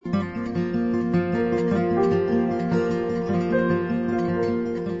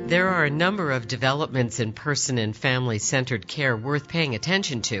There are a number of developments in person and family-centered care worth paying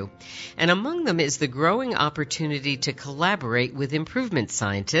attention to, and among them is the growing opportunity to collaborate with improvement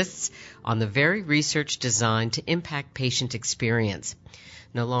scientists on the very research designed to impact patient experience.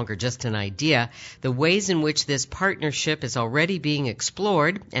 No longer just an idea, the ways in which this partnership is already being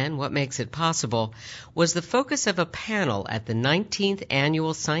explored and what makes it possible was the focus of a panel at the 19th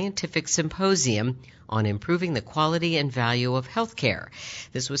Annual Scientific Symposium on Improving the Quality and Value of Healthcare.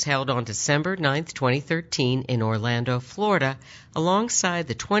 This was held on December 9th, 2013 in Orlando, Florida, alongside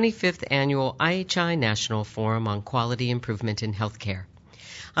the 25th Annual IHI National Forum on Quality Improvement in Healthcare.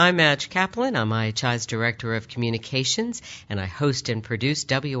 I'm Madge Kaplan. I'm IHI's Director of Communications, and I host and produce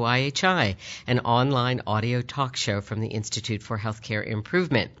WIHI, an online audio talk show from the Institute for Healthcare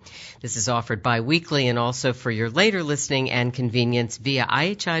Improvement. This is offered bi-weekly and also for your later listening and convenience via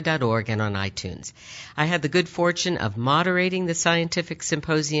IHI.org and on iTunes. I had the good fortune of moderating the Scientific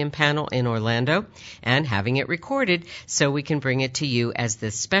Symposium panel in Orlando and having it recorded so we can bring it to you as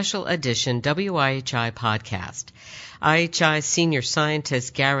this special edition WIHI podcast. IHI senior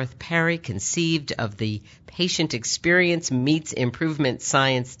scientist Gareth Parry conceived of the Patient Experience Meets Improvement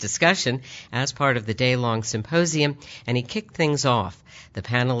Science discussion as part of the day-long symposium, and he kicked things off. The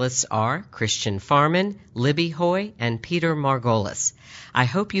panelists are Christian Farman, Libby Hoy, and Peter Margolis. I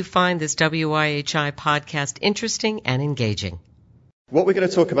hope you find this WIHI podcast interesting and engaging. What we're going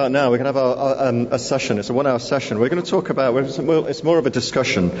to talk about now, we're going to have a session. It's a 1-hour session. We're going to talk about, it's more of a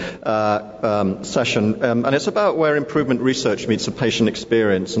discussion session, and it's about where improvement research meets the patient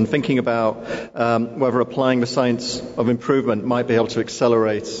experience and thinking about whether applying the science of improvement might be able to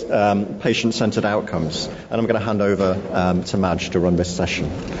accelerate patient-centered outcomes. And I'm going to hand over to Madge to run this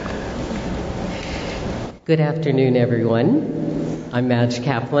session. Good afternoon, everyone. I'm Madge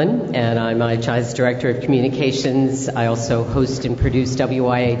Kaplan, and I'm IHI's Director of Communications. I also host and produce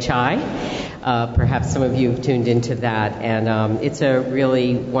WIHI. Perhaps some of you have tuned into that, and it's a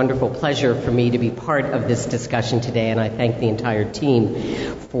really wonderful pleasure for me to be part of this discussion today, and I thank the entire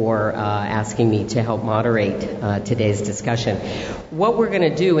team for asking me to help moderate today's discussion. What we're going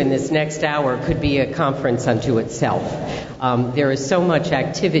to do in this next hour could be a conference unto itself. There is so much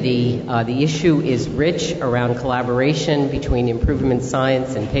activity. The issue is rich around collaboration between improvement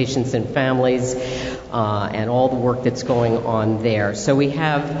science and patients and families, and all the work that's going on there. So we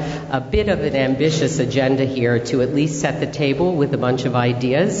have a bit of an ambitious agenda here to at least set the table with a bunch of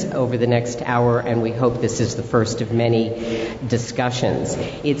ideas over the next hour, and we hope this is the first of many discussions.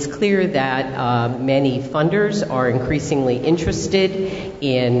 It's clear that many funders are increasingly interested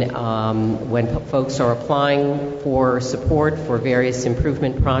in when folks are applying for support for various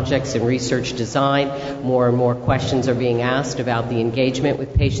improvement projects and research design. More and more questions are being asked about the engagement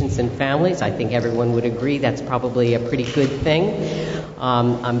with patients and families. I think everyone would agree that's probably a pretty good thing.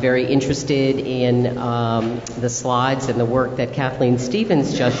 I'm very interested in the slides and the work that Kathleen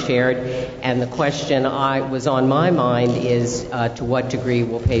Stevens just shared, and the question was on my mind is to what degree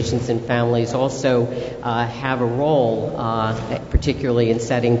will patients and families also have a role, particularly in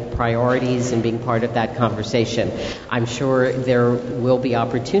setting priorities and being part of that conversation. I'm sure there will be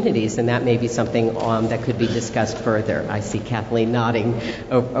opportunities, and that may be something that could be discussed further. I see Kathleen nodding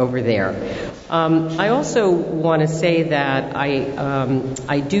over there. I also want to say that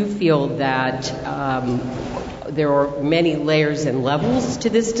I do feel that there are many layers and levels to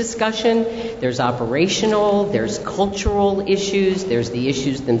this discussion. There's operational, there's cultural issues, there's the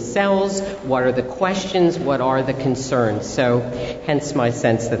issues themselves. What are the questions? What are the concerns? So hence my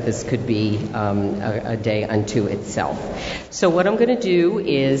sense that this could be a day unto itself. So what I'm going to do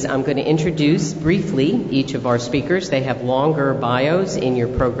is I'm going to introduce briefly each of our speakers. They have longer bios in your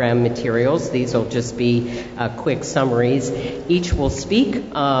program materials. These will just be quick summaries. Each will speak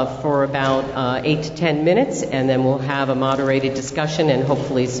for about 8 to 10 minutes, and then we'll have a moderated discussion and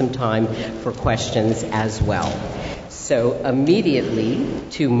hopefully some time for questions as well. So immediately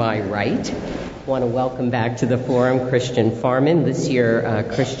to my right, I want to welcome back to the forum Christian Farman. This year,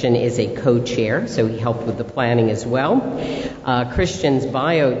 Christian is a co-chair, so he helped with the planning as well. Christian's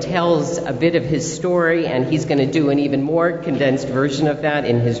bio tells a bit of his story, and he's going to do an even more condensed version of that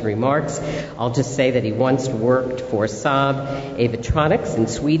in his remarks. I'll just say that he once worked for Saab Aviatronics in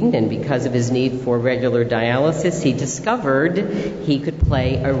Sweden, and because of his need for regular dialysis, he discovered he could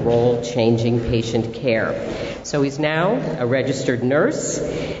play a role changing patient care. So he's now a registered nurse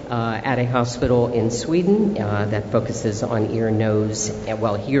at a hospital in Sweden that focuses on nurse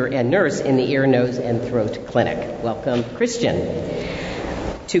in the ear, nose, and throat clinic. Welcome, Christian.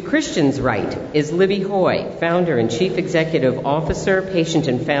 To Christian's right is Libby Hoy, founder and chief executive officer, Patient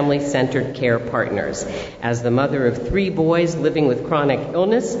and Family Centered Care Partners. As the mother of 3 boys living with chronic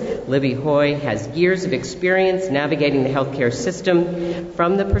illness, Libby Hoy has years of experience navigating the healthcare system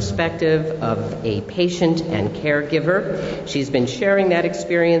from the perspective of a patient and caregiver. She's been sharing that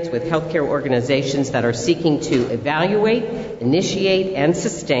experience with healthcare organizations that are seeking to evaluate, initiate, and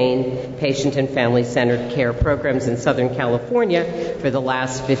sustain patient and family-centered care programs in Southern California for the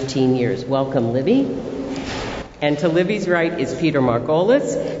last 15 years. Welcome, Libby. And to Libby's right is Peter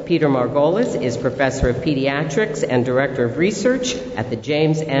Margolis. Peter Margolis is professor of pediatrics and director of research at the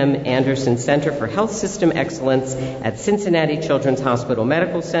James M. Anderson Center for Health System Excellence at Cincinnati Children's Hospital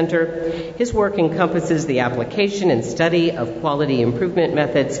Medical Center. His work encompasses the application and study of quality improvement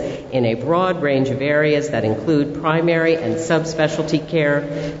methods in a broad range of areas that include primary and subspecialty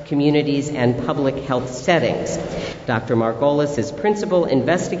care, communities, and public health settings. Dr. Margolis is principal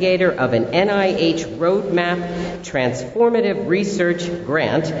investigator of an NIH roadmap transformative research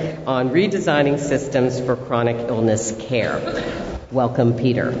grant on redesigning systems for chronic illness care. Welcome,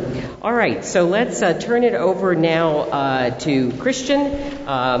 Peter. All right, so let's turn it over now to Christian.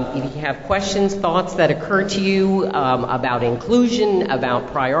 If you have questions, thoughts that occur to you about inclusion,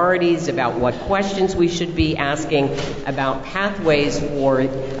 about priorities, about what questions we should be asking, about pathways for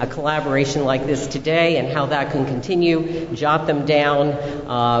a collaboration like this today and how that can continue, jot them down.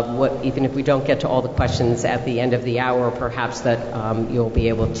 Even if we don't get to all the questions at the end of the hour, perhaps that you'll be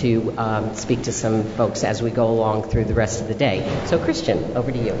able to speak to some folks as we go along through the rest of the day. So Christian,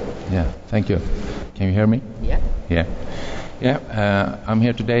 over to you. Yeah, thank you. Can you hear me? Yeah. I'm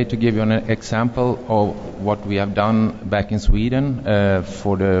here today to give you an example of what we have done back in Sweden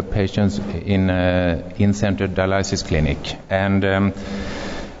for the patients in in-center dialysis clinic. And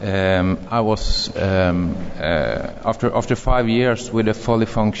I was after 5 years with a fully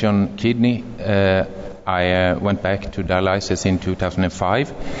functioning kidney. I went back to dialysis in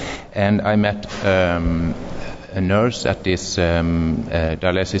 2005, and I met a nurse at this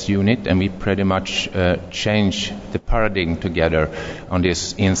dialysis unit, and we pretty much changed the paradigm together on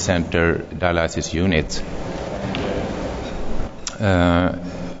this in-center dialysis unit.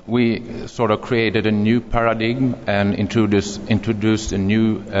 We sort of created a new paradigm and introduced a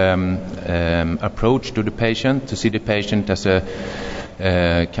new approach to the patient, to see the patient as a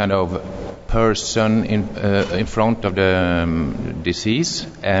kind of person in front of the disease,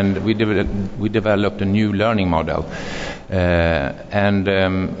 and we developed a new learning model, and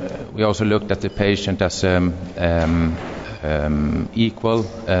we also looked at the patient as equal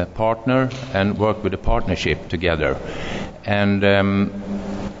partner and worked with a partnership together. And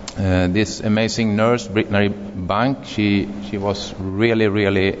this amazing nurse, Britt-Marie Bank, she was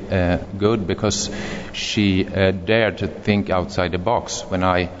really good because she dared to think outside the box when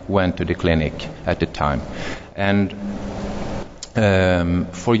I went to the clinic at the time. And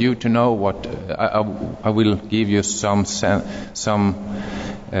for you to know what I will give you some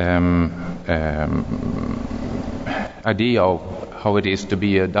idea of how it is to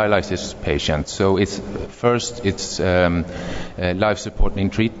be a dialysis patient. So it's life supporting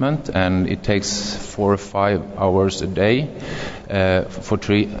treatment, and it takes 4 or 5 hours a day for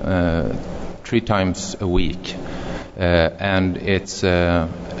three times a week, and it's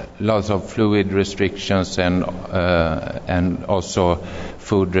lots of fluid restrictions and also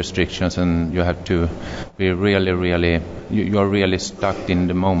food restrictions, and you have to be you are really stuck in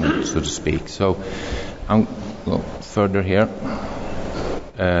the moment, so to speak. So I'm go further here.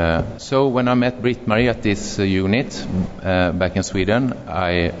 So when I met Britt-Marie at this unit back in Sweden,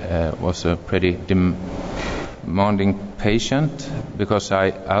 I was a pretty demanding patient because I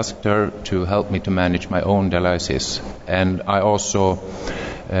asked her to help me to manage my own dialysis, and I also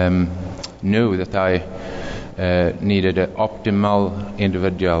knew that I needed an optimal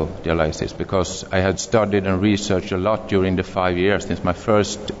individual dialysis because I had studied and researched a lot during the 5 years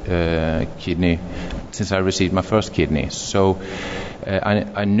since I received my first kidney. So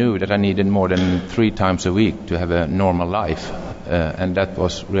I knew that I needed more than 3 times a week to have a normal life, and that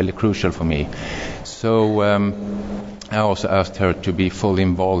was really crucial for me. So I also asked her to be fully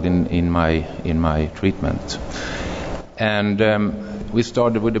involved in my treatment. And we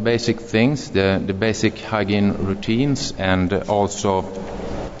started with the basic things, the basic hygiene routines, and also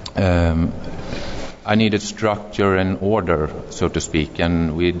I needed structure and order, so to speak,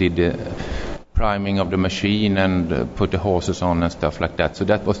 and we did the priming of the machine and put the hoses on and stuff like that. So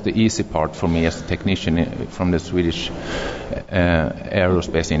that was the easy part for me as a technician from the Swedish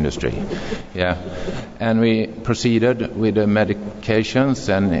aerospace industry. Yeah, and we proceeded with the medications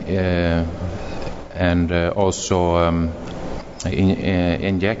and also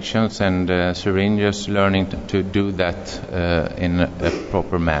injections and syringes, learning to do that in a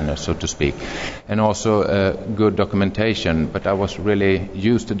proper manner, so to speak. And also good documentation, but I was really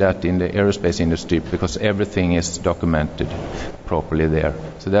used to that in the aerospace industry because everything is documented properly there.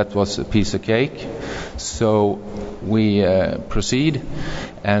 So that was a piece of cake. So we proceed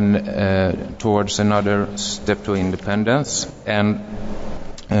and towards another step to independence. And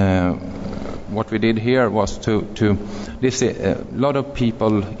what we did here was a lot of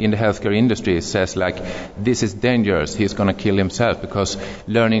people in the healthcare industry says like, this is dangerous, he's going to kill himself, because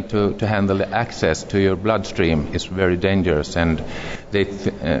learning to handle the access to your bloodstream is very dangerous. And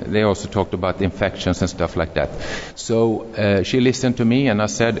they also talked about infections and stuff like that. So she listened to me, and I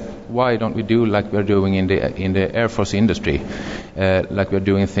said, why don't we do like we're doing in the Air Force industry, like we're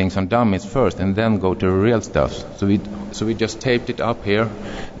doing things on dummies first and then go to the real stuff. So we just taped it up here,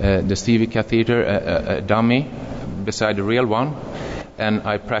 the CV catheter, a dummy beside the real one, and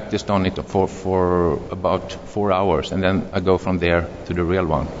I practiced on it for about 4 hours, and then I go from there to the real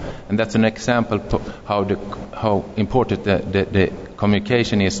one. And that's an example how important the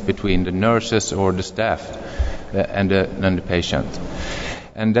communication is between the nurses or the staff and the patient.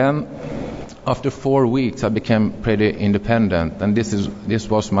 And then after 4 weeks I became pretty independent, and this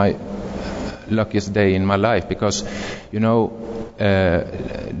was my luckiest day in my life, because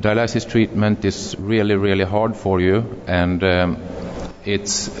dialysis treatment is really, really hard for you, and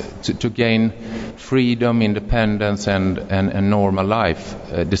it's to gain freedom, independence, and normal life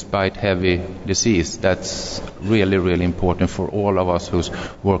despite heavy disease. That's really, really important for all of us who's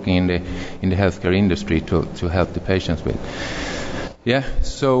working in the healthcare industry to help the patients with. Yeah,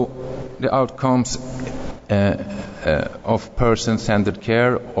 so the outcomes of person-centered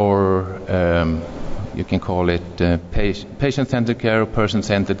care, or you can call it patient-centered care or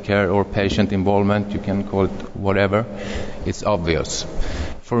person-centered care or patient involvement, you can call it whatever, it's obvious.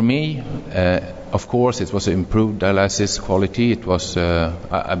 For me, of course, it was improved dialysis quality. It was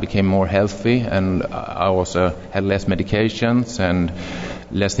I became more healthy, and I also had less medications and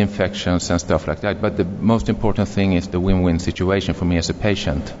less infections and stuff like that. But the most important thing is the win-win situation for me as a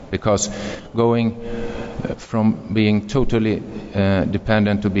patient, because going from being totally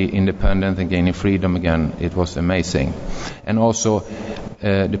dependent to be independent and gaining freedom again, it was amazing. And also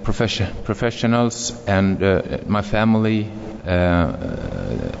the professionals and my family,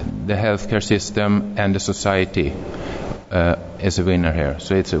 the healthcare system and the society is a winner here.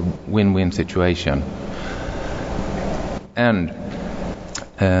 So it's a win-win situation. And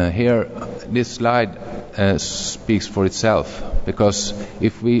here, this slide speaks for itself, because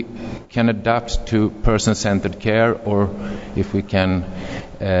if we can adapt to person-centered care, or if we can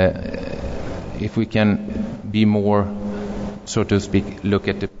be more, so to speak, look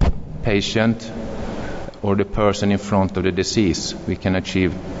at the patient or the person in front of the disease, we can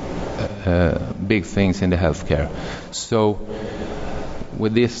achieve big things in the healthcare. So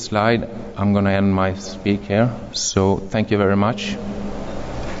with this slide, I'm going to end my speak here. So thank you very much.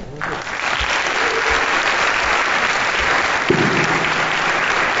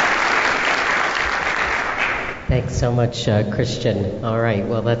 Thanks so much, Christian. All right,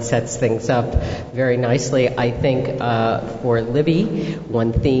 well, that sets things up very nicely. I think for Libby,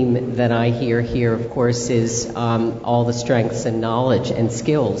 one theme that I hear here, of course, is all the strengths and knowledge and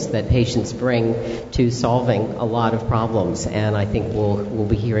skills that patients bring to solving a lot of problems. And I think we'll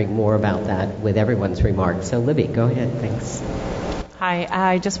be hearing more about that with everyone's remarks. So, Libby, go ahead. Thanks. Hi,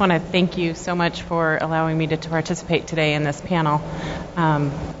 I just want to thank you so much for allowing me to participate today in this panel.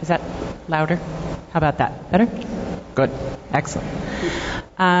 Is that louder? How about that? Better? Good. Excellent.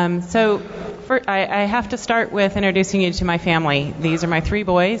 I have to start with introducing you to my family. These are my 3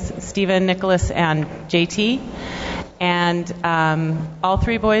 boys, Stephen, Nicholas, and JT. And all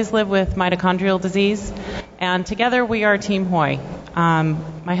 3 boys live with mitochondrial disease. And together we are Team Hoy.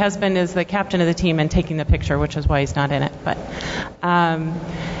 My husband is the captain of the team and taking the picture, which is why he's not in it. But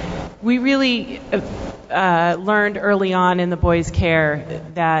we really learned early on in the boys' care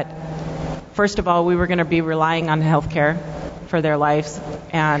that, first of all, we were going to be relying on healthcare for their lives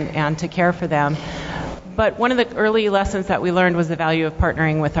and to care for them. But one of the early lessons that we learned was the value of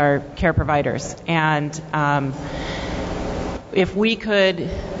partnering with our care providers. And if we could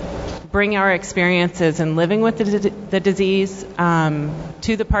bring our experiences in living with the disease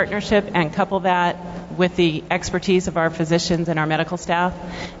to the partnership and couple that with the expertise of our physicians and our medical staff,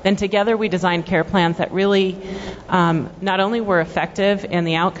 then together we designed care plans that really not only were effective in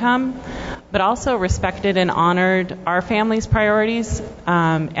the outcome, but also respected and honored our family's priorities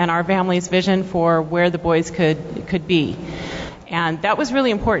and our family's vision for where the boys could be. And that was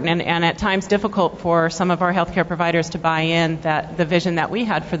really important and at times difficult for some of our healthcare providers to buy in that the vision that we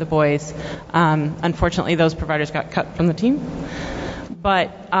had for the boys. Unfortunately, those providers got cut from the team.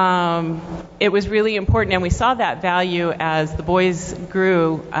 But it was really important, and we saw that value as the boys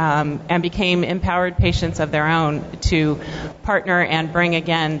grew and became empowered patients of their own to partner and bring,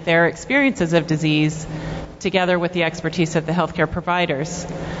 again, their experiences of disease together with the expertise of the healthcare providers.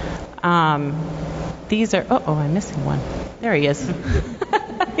 These are, I'm missing one. There he is.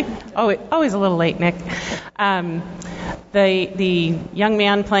 Always a little late, Nick. The young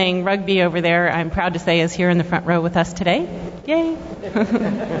man playing rugby over there, I'm proud to say, is here in the front row with us today. Yay!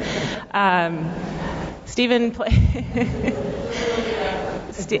 Stephen,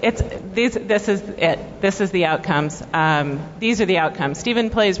 this is it. This is the outcomes. These are the outcomes.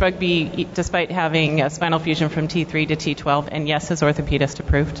 Stephen plays rugby despite having a spinal fusion from T3 to T12, and yes, his orthopedist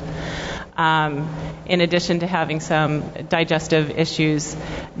approved. In addition to having some digestive issues,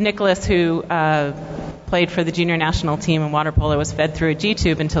 Nicholas, who played for the junior national team in water polo, was fed through a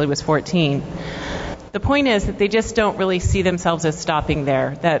G-tube until he was 14. The point is that they just don't really see themselves as stopping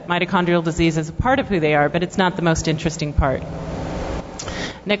there, that mitochondrial disease is a part of who they are, but it's not the most interesting part.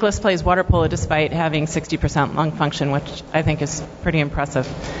 Nicholas plays water polo despite having 60% lung function, which I think is pretty impressive.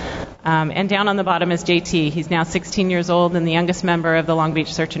 And down on the bottom is JT. He's now 16 years old and the youngest member of the Long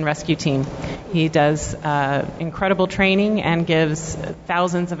Beach Search and Rescue Team. He does incredible training and gives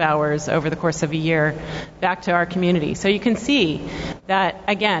thousands of hours over the course of a year back to our community. So you can see that,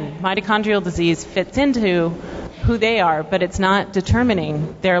 again, mitochondrial disease fits into who they are, but it's not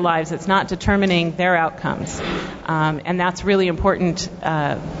determining their lives. It's not determining their outcomes. And that's really important,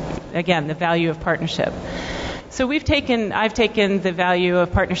 again, the value of partnership. So I've taken the value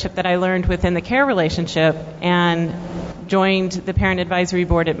of partnership that I learned within the care relationship and joined the parent advisory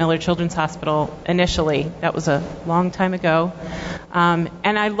board at Miller Children's Hospital initially. That was a long time ago.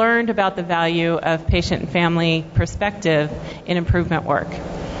 And I learned about the value of patient and family perspective in improvement work.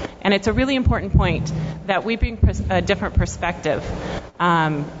 And it's a really important point that we bring a different perspective.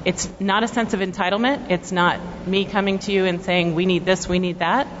 It's not a sense of entitlement. It's not me coming to you and saying, we need this, we need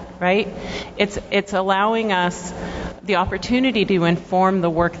that, right? It's allowing us the opportunity to inform the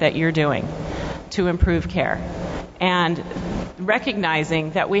work that you're doing to improve care. And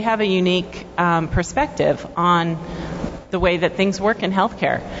recognizing that we have a unique perspective on the way that things work in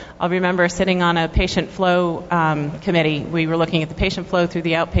healthcare. I'll remember sitting on a patient flow committee. We were looking at the patient flow through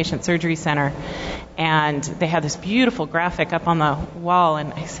the outpatient surgery center, and they had this beautiful graphic up on the wall,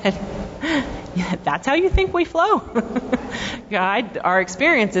 and I said, yeah, that's how you think we flow? God, our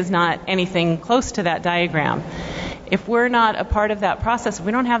experience is not anything close to that diagram. If we're not a part of that process, if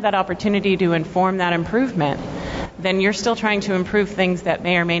we don't have that opportunity to inform that improvement, then you're still trying to improve things that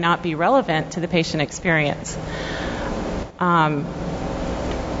may or may not be relevant to the patient experience.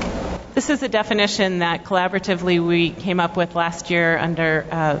 This is a definition that collaboratively we came up with last year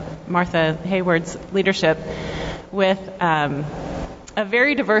under Martha Hayward's leadership with a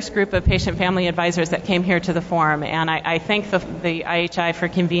very diverse group of patient-family advisors that came here to the forum. And I thank the IHI for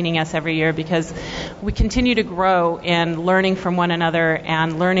convening us every year because we continue to grow in learning from one another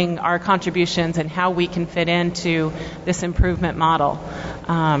and learning our contributions and how we can fit into this improvement model.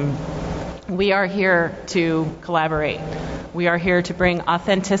 We are here to collaborate. We are here to bring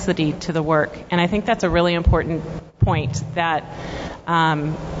authenticity to the work. And I think that's a really important point, that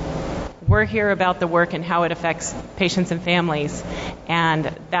we're here about the work and how it affects patients and families. And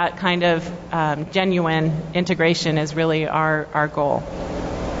that kind of genuine integration is really our goal.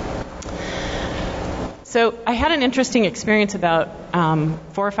 So I had an interesting experience about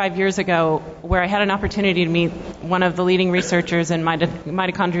 4 or 5 years ago where I had an opportunity to meet one of the leading researchers in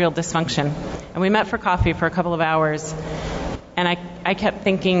mitochondrial dysfunction. And we met for coffee for a couple of hours. And I kept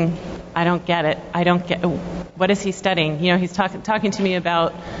thinking, I don't get it. What is he studying? You know, he's talking to me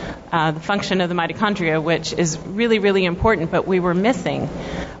about the function of the mitochondria, which is really, really important, but we were missing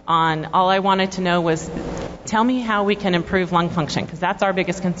on, all I wanted to know was, tell me how we can improve lung function, because that's our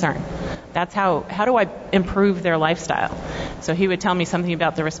biggest concern. That's how do I improve their lifestyle? So he would tell me something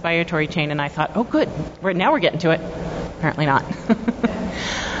about the respiratory chain, and I thought, oh, good, now we're getting to it. Apparently not.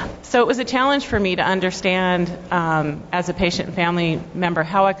 So it was a challenge for me to understand, as a patient and family member,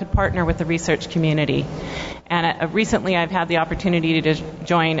 how I could partner with the research community. And recently I've had the opportunity to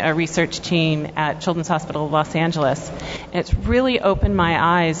join a research team at Children's Hospital of Los Angeles. And it's really opened my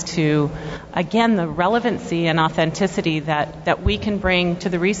eyes to, again, the relevancy and authenticity that we can bring to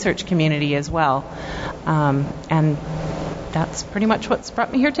the research community as well. And that's pretty much what's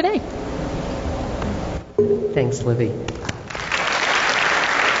brought me here today. Thanks, Libby.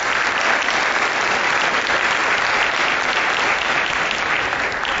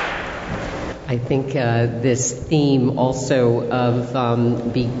 I think this theme also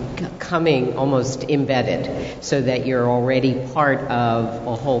of becoming almost embedded so that you're already part of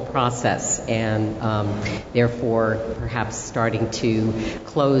a whole process and therefore perhaps starting to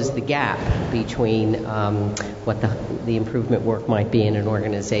close the gap between what the improvement work might be in an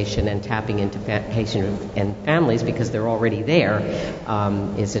organization and tapping into patients and families because they're already there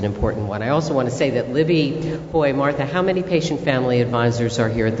is an important one. I also want to say that Libby, Hoy, Martha, how many patient-family advisors are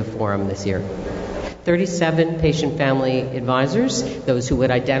here at the forum this year? 37 patient-family advisors, those who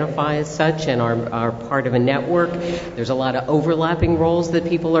would identify as such and are part of a network. There's a lot of overlapping roles that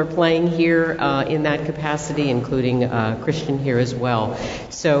people are playing here in that capacity, including Christian here as well.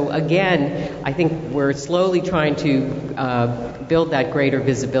 So again, I think we're slowly trying to build that greater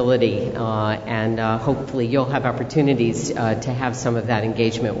visibility and hopefully you'll have opportunities to have some of that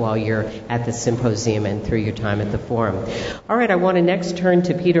engagement while you're at the symposium and through your time at the forum. All right, I want to next turn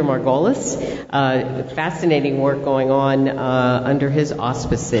to Peter Margolis. Fascinating work going on under his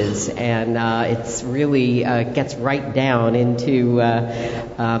auspices, and it's really gets right down into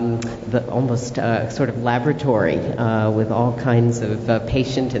the almost sort of laboratory with all kinds of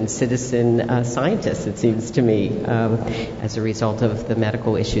patient and citizen scientists, it seems to me, as a result of the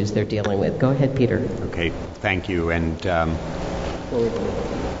medical issues they're dealing with. Go ahead, Peter. Okay, thank you. And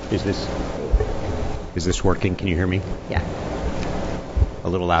is this working? Can you hear me? Yeah. A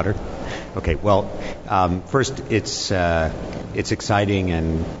little louder? Okay, well, first, it's exciting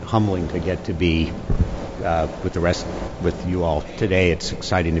and humbling to get to be with you all today. It's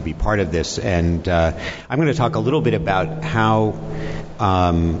exciting to be part of this, and I'm going to talk a little bit about how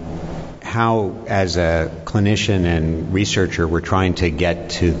as a clinician and researcher, we're trying to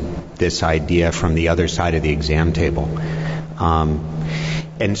get to this idea from the other side of the exam table.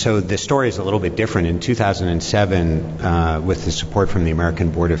 And so the story is a little bit different. In 2007, with the support from the American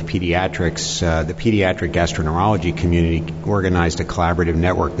Board of Pediatrics, the pediatric gastroenterology community organized a collaborative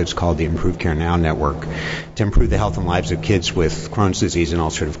network that's called the Improve Care Now Network to improve the health and lives of kids with Crohn's disease and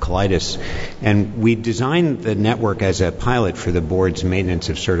ulcerative colitis. And we designed the network as a pilot for the board's maintenance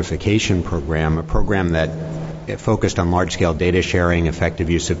of certification program, a program that focused on large-scale data sharing, effective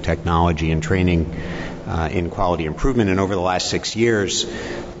use of technology, and training in quality improvement. And over the last 6 years,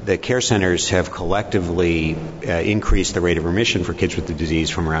 the care centers have collectively increased the rate of remission for kids with the disease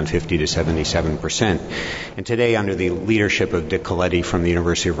from around 50 to 77%. And today, under the leadership of Dick Coletti from the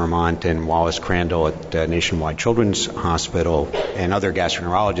University of Vermont and Wallace Crandall at Nationwide Children's Hospital and other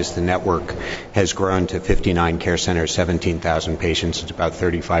gastroenterologists, the network has grown to 59 care centers, 17,000 patients. It's about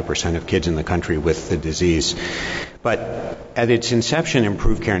 35% of kids in the country with the disease. But at its inception,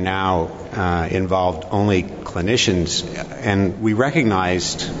 Improve Care Now involved only clinicians, and we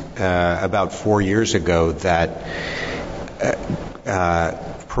recognized about 4 years ago that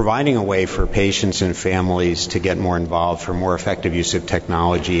providing a way for patients and families to get more involved, for more effective use of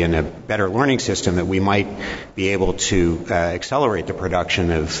technology and a better learning system, that we might be able to accelerate the production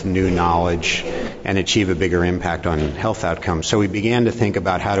of new knowledge and achieve a bigger impact on health outcomes. So we began to think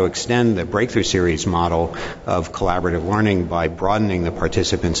about how to extend the Breakthrough Series model of collaborative learning by broadening the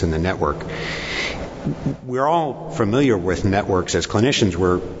participants in the network. We're all familiar with networks. As clinicians,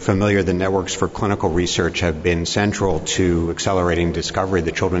 we're familiar that networks for clinical research have been central to accelerating discovery.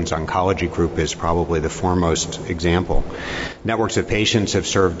 The Children's Oncology Group is probably the foremost example. Networks of patients have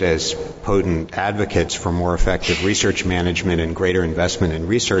served as potent advocates for more effective research management and greater investment in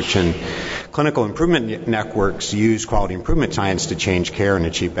research. And clinical improvement networks use quality improvement science to change care and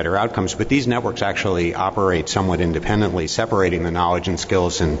achieve better outcomes. But these networks actually operate somewhat independently, separating the knowledge and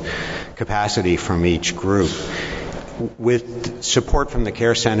skills and capacity from each group. With support from the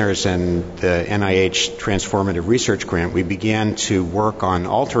care centers and the NIH Transformative Research Grant, we began to work on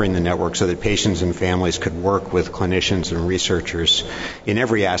altering the network so that patients and families could work with clinicians and researchers in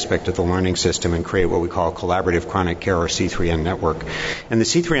every aspect of the learning system and create what we call a collaborative chronic care, or C3N network. And the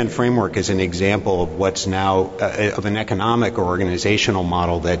C3N framework is an example of what's now of an economic or organizational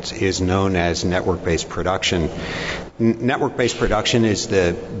model that is known as network-based production. Network-based production is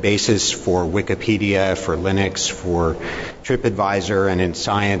the basis for Wikipedia, for Linux, for TripAdvisor, and in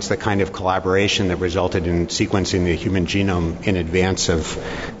science, the kind of collaboration that resulted in sequencing the human genome in advance of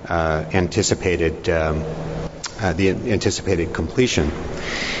the anticipated completion.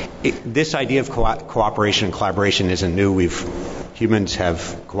 This idea of cooperation and collaboration isn't new. Humans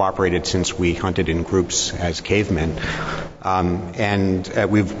have cooperated since we hunted in groups as cavemen.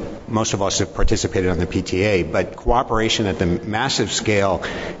 Most of us have participated on the PTA, but cooperation at the massive scale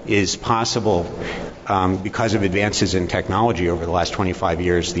is possible because of advances in technology over the last 25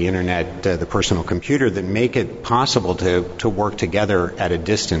 years, the internet, the personal computer, that make it possible to work together at a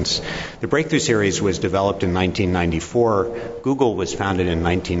distance. The Breakthrough Series was developed in 1994. Google was founded in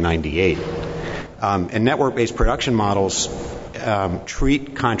 1998. And network-based production models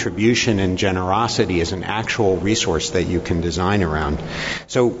treat contribution and generosity as an actual resource that you can design around.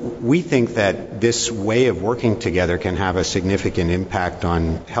 So we think that this way of working together can have a significant impact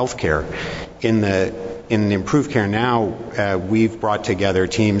on healthcare. In Improved Care Now, we've brought together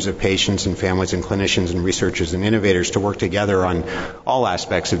teams of patients and families and clinicians and researchers and innovators to work together on all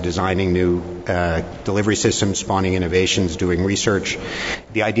aspects of designing new delivery systems, spawning innovations, doing research.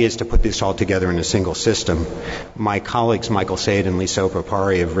 The idea is to put this all together in a single system. My colleagues, Michael Said and Lisa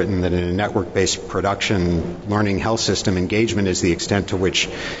Opapari, have written that in a network-based production learning health system, engagement is the extent to which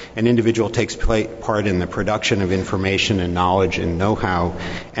an individual takes part in the production of information and knowledge and know-how.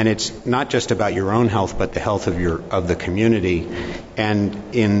 And it's not just about your own health, but the health of the community.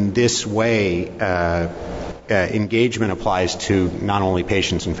 And in this way, engagement applies to not only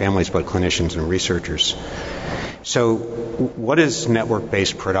patients and families, but clinicians and researchers. So what does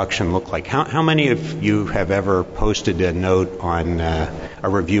network-based production look like? How many of you have ever posted a note on a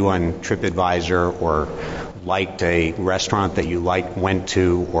review on TripAdvisor, or liked a restaurant that you went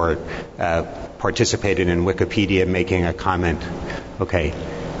to, or participated in Wikipedia making a comment? Okay,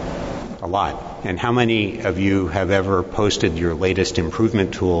 a lot. And how many of you have ever posted your latest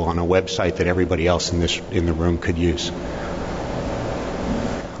improvement tool on a website that everybody else in the room could use?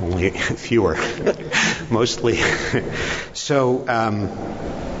 Only fewer, mostly. So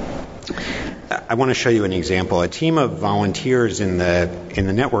I want to show you an example. A team of volunteers in the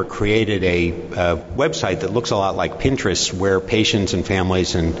network created a website that looks a lot like Pinterest, where patients and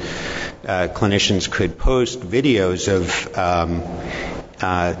families and clinicians could post videos of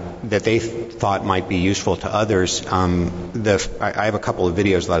that they thought might be useful to others. I have a couple of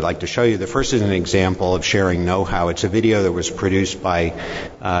videos that I'd like to show you. The first is an example of sharing know-how. It's a video that was produced by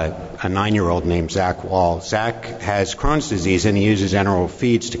a 9-year-old named Zach Wall. Zach has Crohn's disease, and he uses enteral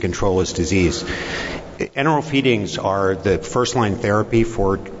feeds to control his disease. Enteral feedings are the first-line therapy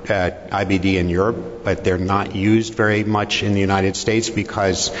for IBD in Europe, but they're not used very much in the United States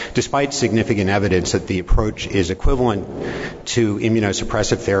because, despite significant evidence that the approach is equivalent to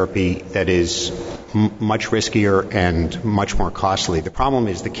immunosuppressive therapy that is much riskier and much more costly. The problem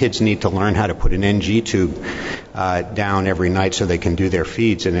is the kids need to learn how to put an NG tube down every night so they can do their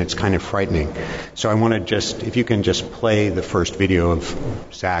feeds, and it's kind of frightening. So I want to if you can just play the first video of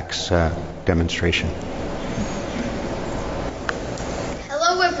Zach's demonstration.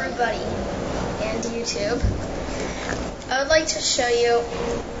 Hello everybody, and YouTube. I would like to show you,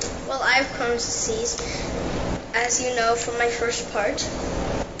 well, I have Crohn's disease, as you know from my first part.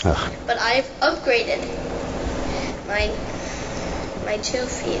 But I've upgraded my 2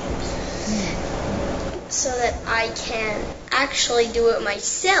 feeds so that I can actually do it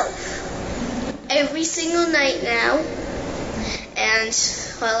myself every single night now. And,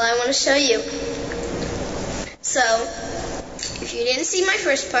 well, I want to show you. So, if you didn't see my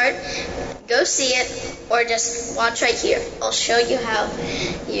first part, go see it, or just watch right here. I'll show you how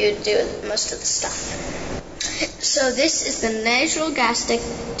you do most of the stuff. So this is the nasal gastric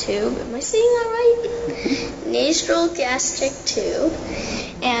tube. Am I saying that right? Nasal gastric tube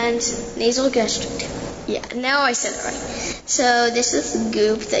and nasal gastric tube. Yeah, now I said it right. So this is the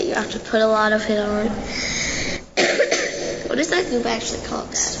goop that you have to put a lot of it on. What is that goop actually called,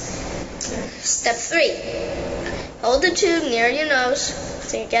 Dad? Step 3. Hold the tube near your nose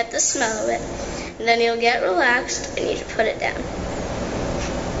so you get the smell of it. And then you'll get relaxed and you can put it down.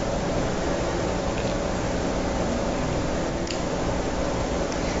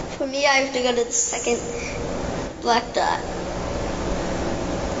 For me, I have to go to the second black dot.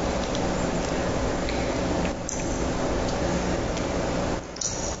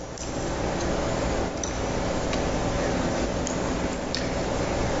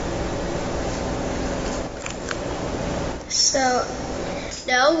 So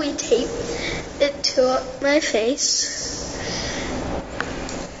now we tape it to my face.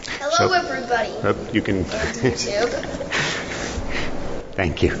 Hello, everybody. You can. YouTube.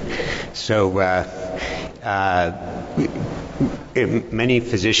 Thank you. So many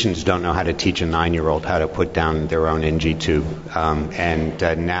physicians don't know how to teach a 9-year-old how to put down their own NG tube.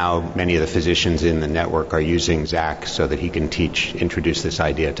 And now many of the physicians in the network are using Zach so that he can introduce this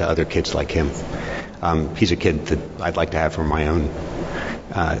idea to other kids like him. He's a kid that I'd like to have for my own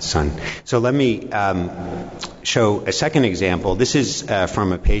son. So let me show a second example. This is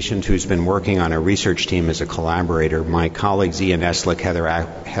from a patient who's been working on a research team as a collaborator. My colleagues Ian Eslick,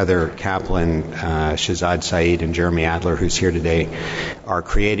 Heather Kaplan, Shahzad Saeed, and Jeremy Adler, who's here today, are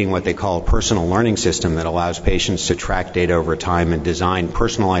creating what they call a personal learning system that allows patients to track data over time and design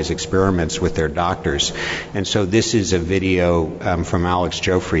personalized experiments with their doctors. And so this is a video from Alex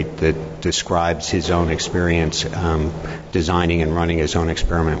Jofreit that describes his own experience designing and running his own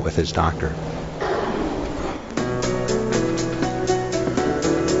experiment with his doctor.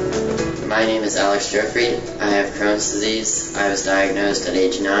 My name is Alex Jofreit. I have Crohn's disease. I was diagnosed at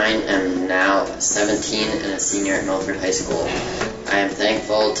age 9 and am now 17 and a senior at Milford High School. I am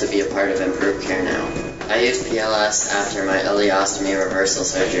thankful to be a part of Improved Care Now. I used PLS after my ileostomy reversal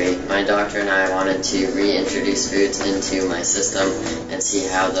surgery. My doctor and I wanted to reintroduce foods into my system and see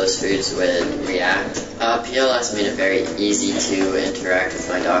how those foods would react. PLS made it very easy to interact with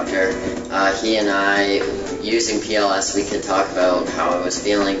my doctor. He and I, using PLS, we could talk about how I was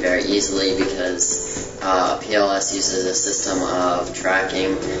feeling very easily because PLS uses a system of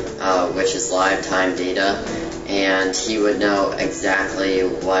tracking, which is live time data, and he would know exactly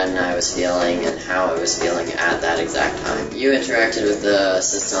when I was feeling and how I was feeling at that exact time. You interacted with the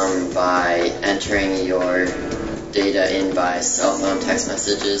system by entering your data in by cell phone text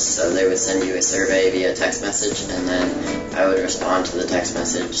messages, so they would send you a survey via text message, and then I would respond to the text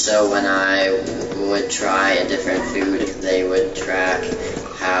message. So when I would try a different food, they would track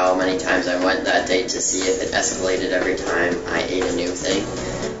how many times I went that day to see if it escalated every time I ate a new thing,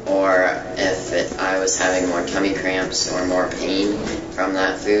 or if I was having more tummy cramps or more pain from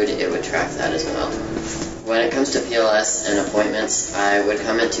that food, it would track that as well. When it comes to PLS and appointments, I would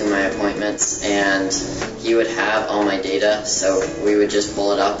come into my appointments and he would have all my data, so we would just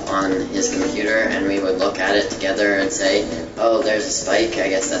pull it up on his computer and we would look at it together and say, oh, there's a spike, I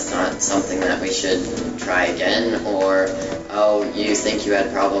guess that's not something that we should try again, or oh, you think you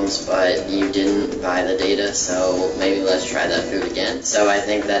had problems but you didn't buy the data, so maybe let's try that food again. So I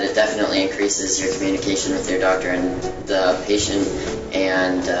think that it definitely increases your communication with your doctor, and the patient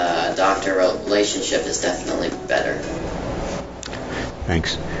and doctor relationship is definitely better.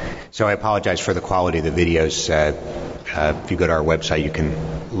 Thanks. So I apologize for the quality of the videos. If you go to our website, you can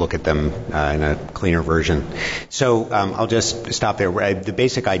look at them in a cleaner version. So I'll just stop there. The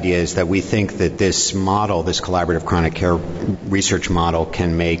basic idea is that we think that this model, this collaborative chronic care research model,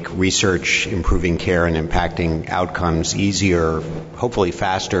 can make research, improving care, and impacting outcomes easier, hopefully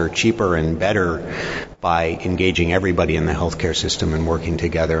faster, cheaper, and better by engaging everybody in the healthcare system and working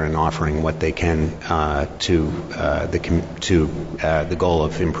together and offering what they can to the goal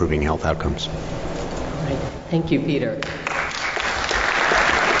of improving health outcomes. All right. Thank you, Peter.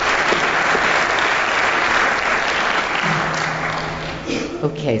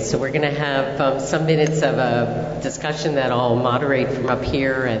 Okay, so we're going to have some minutes of a discussion that I'll moderate from up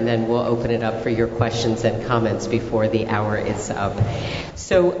here, and then we'll open it up for your questions and comments before the hour is up.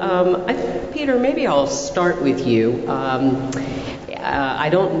 So, Peter, maybe I'll start with you. I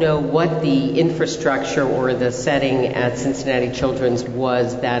don't know what the infrastructure or the setting at Cincinnati Children's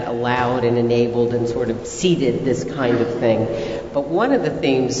was that allowed and enabled and sort of seeded this kind of thing. But one of the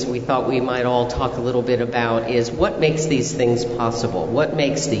things we thought we might all talk a little bit about is what makes these things possible? What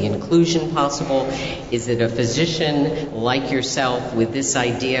makes the inclusion possible? Is it a physician like yourself with this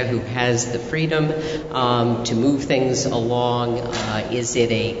idea who has the freedom to move things along? Is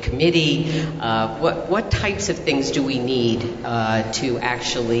it a committee? What types of things do we need to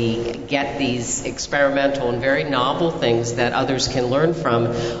actually get these experimental and very novel things that others can learn from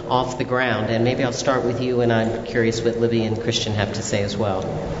off the ground? And maybe I'll start with you, and I'm curious what Libby and Christian have to say as well.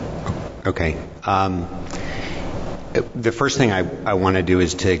 Okay. The first thing I want to do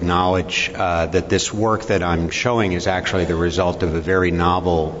is to acknowledge that this work that I'm showing is actually the result of a very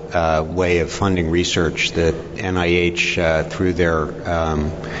novel way of funding research that NIH, through their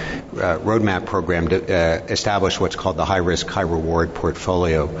roadmap program, established what's called the high-risk, high-reward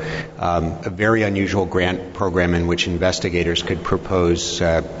portfolio, a very unusual grant program in which investigators could propose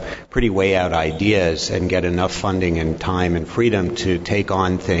pretty way-out ideas and get enough funding and time and freedom to take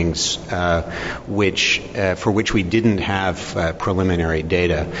on things for which we didn't have preliminary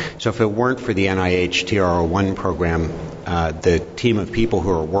data. So if it weren't for the NIH TR01 program, the team of people who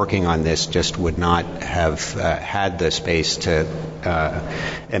are working on this just would not have had the space to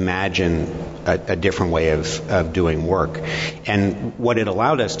imagine a different way of doing work. And what it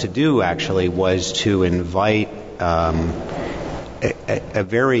allowed us to do, actually, was to invite a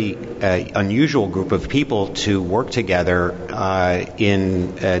very unusual group of people to work together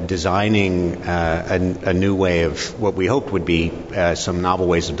in designing a new way of what we hoped would be some novel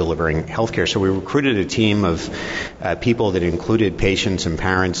ways of delivering healthcare. So we recruited a team of people that included patients and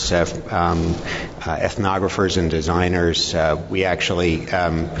parents, ethnographers and designers. We actually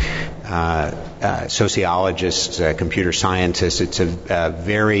sociologists, computer scientists. It's a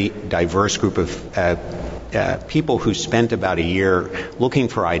very diverse group of people who spent about a year looking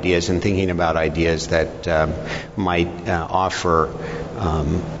for ideas and thinking about ideas that might offer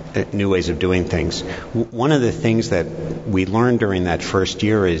new ways of doing things. One of the things that we learned during that first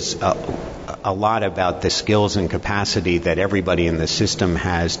year is a lot about the skills and capacity that everybody in the system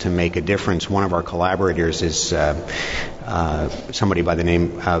has to make a difference. One of our collaborators is somebody by the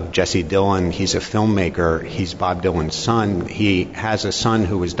name of Jesse Dillon. He's a filmmaker. He's Bob Dylan's son. He has a son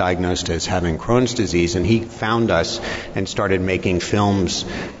who was diagnosed as having Crohn's disease, and he found us and started making films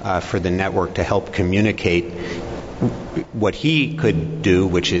for the network to help communicate what he could do,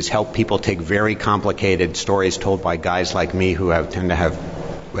 which is help people take very complicated stories told by guys like me who tend to have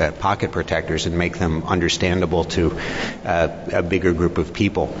pocket protectors and make them understandable to a bigger group of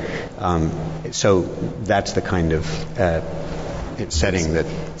people. So that's the kind of setting that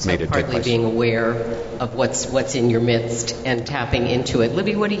made it take place. Partly being aware of what's in your midst and tapping into it.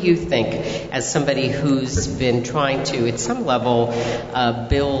 Libby, what do you think, as somebody who's been trying to, at some level,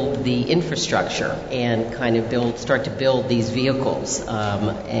 build the infrastructure and kind of start to build these vehicles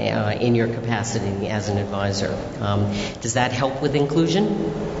in your capacity as an advisor? Does that help with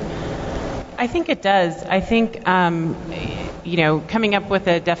inclusion? I think it does. I think, coming up with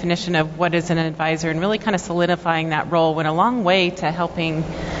a definition of what is an advisor and really kind of solidifying that role went a long way to helping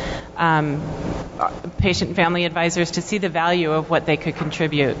patient and family advisors to see the value of what they could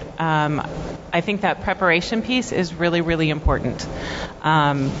contribute. I think that preparation piece is really, really important.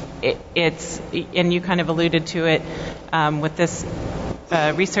 It's, and you kind of alluded to it with this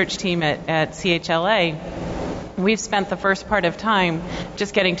research team at CHLA. We've spent the first part of time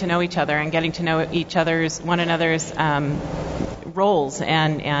just getting to know each other and getting to know one another's roles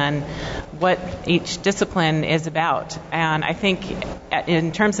and what each discipline is about. And I think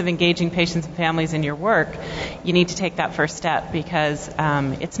in terms of engaging patients and families in your work, you need to take that first step because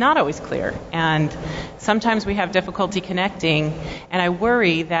it's not always clear. And sometimes we have difficulty connecting, and I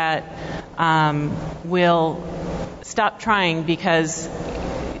worry that we'll stop trying because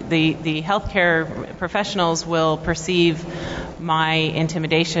the healthcare professionals will perceive my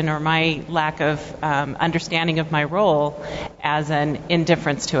intimidation or my lack of understanding of my role as an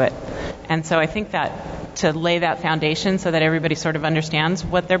indifference to it. And so I think that to lay that foundation so that everybody sort of understands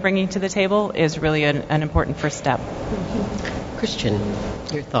what they're bringing to the table is really an important first step. Christian,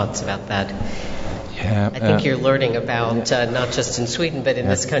 your thoughts about that? Yeah, I think you're learning about not just in Sweden but in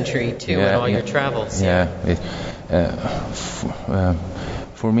this country too, in all your travels.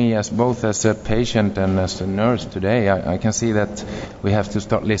 For me, both as a patient and as a nurse today, I can see that we have to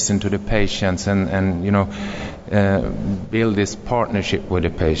start listening to the patients and build this partnership with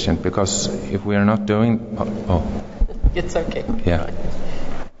the patient, because if we are not doing... It's okay. Yeah.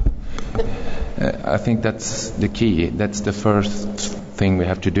 I think that's the key. That's the first thing we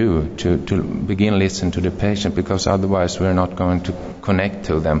have to do, to begin listening to the patient, because otherwise we're not going to connect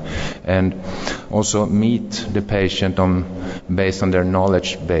to them. And also meet the patient based on their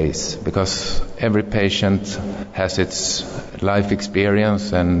knowledge base, because every patient has its life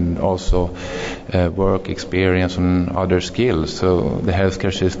experience and also work experience and other skills. So the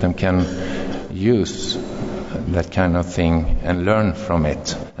healthcare system can use that kind of thing and learn from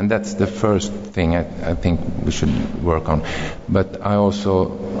it. And that's the first thing I think we should work on. But I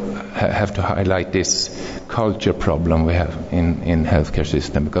also have to highlight this culture problem we have in healthcare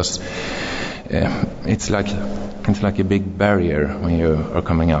system, because it's like a big barrier when you are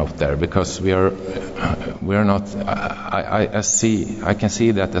coming out there, because we are not. I can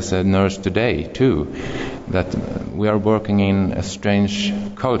see that as a nurse today too, that we are working in a strange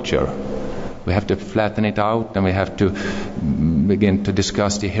culture. We have to flatten it out, and we have to begin to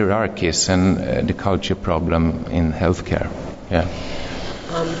discuss the hierarchies and the culture problem in healthcare. Yeah.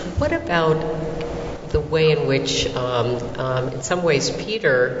 What about the way in which, in some ways,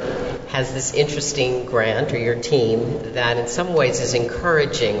 Peter has this interesting grant, or your team, that in some ways is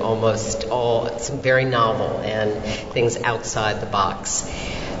encouraging almost some very novel and things outside the box.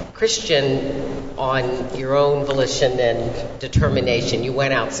 Christian, on your own volition and determination, you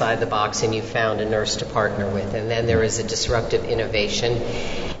went outside the box and you found a nurse to partner with, and then there is a disruptive innovation.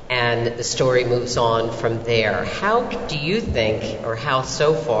 and the story moves on from there. How do you think, or how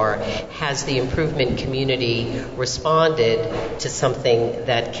so far, has the improvement community responded to something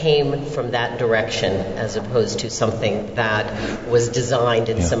that came from that direction as opposed to something that was designed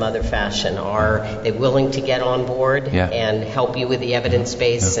in some other fashion? Are they willing to get on board and help you with the evidence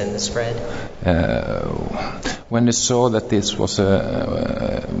base and the spread? When they saw that this was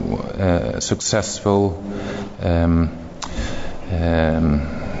a successful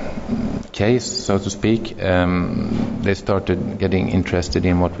case, so to speak, they started getting interested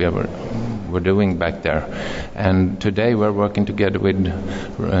in what we were doing back there. And today we're working together with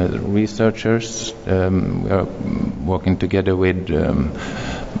researchers, we are working together with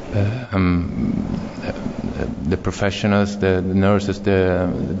the professionals, the nurses,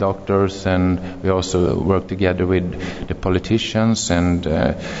 the doctors, and we also work together with the politicians and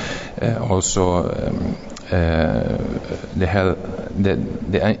also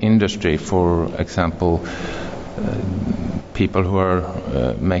the industry, for example, people who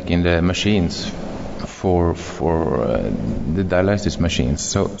are making the machines for the dialysis machines.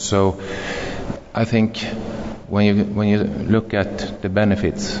 So I think when you look at the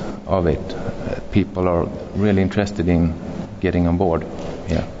benefits of it, people are really interested in getting on board.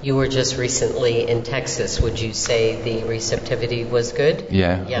 Yeah. You were just recently in Texas. Would you say the receptivity was good?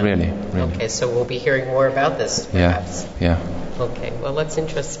 Yeah. Really. Okay, so we'll be hearing more about this, perhaps. Yeah. Okay, well, that's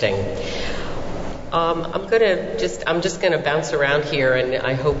interesting. I'm just going to bounce around here, and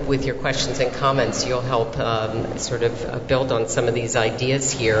I hope with your questions and comments you'll help sort of build on some of these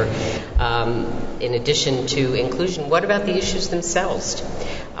ideas here. In addition to inclusion, what about the issues themselves?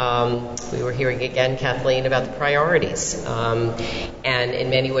 We were hearing again, Kathleen, about the priorities. And in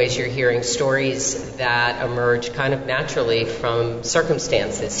many ways you're hearing stories that emerge kind of naturally from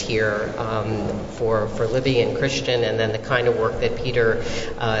circumstances here for Libby and Christian, and then the kind of work that Peter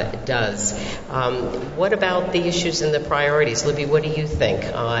does. What about the issues and the priorities? Libby, what do you think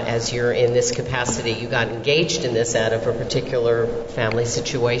as you're in this capacity? You got engaged in this out of a particular family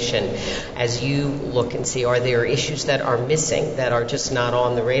situation. As you look and see, are there issues that are missing, that are just not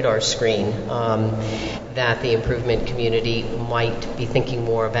on the radar screen, that the improvement community might be thinking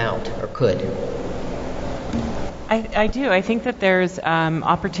more about or could? I do. I think that there's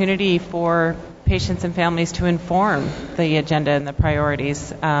opportunity for patients and families to inform the agenda and the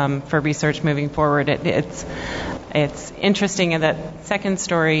priorities for research moving forward. It's interesting in that second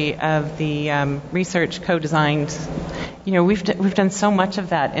story of the research co-designed. We've done so much of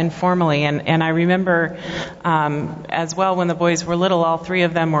that informally, and I remember as well when the boys were little, all three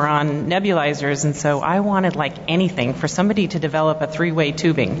of them were on nebulizers, and so I wanted like anything for somebody to develop a 3-way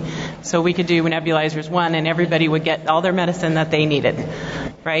tubing so we could do nebulizers 1 and everybody would get all their medicine that they needed.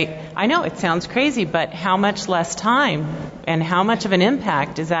 Right? I know it sounds crazy, but how much less time and how much of an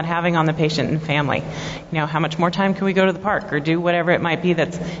impact is that having on the patient and family? How much more time can we go to the park or do whatever it might be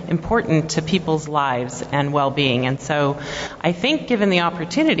that's important to people's lives and well-being? And so I think given the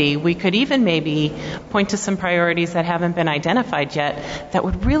opportunity, we could even maybe point to some priorities that haven't been identified yet that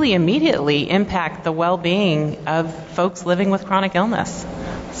would really immediately impact the well-being of folks living with chronic illness.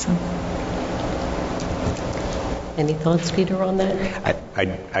 So. Any thoughts, Peter, on that?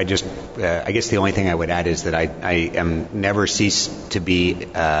 I guess the only thing I would add is that I am never cease to be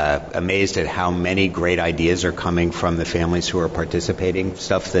amazed at how many great ideas are coming from the families who are participating,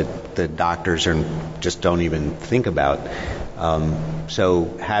 stuff that the doctors just don't even think about.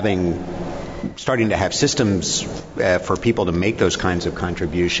 So starting to have systems for people to make those kinds of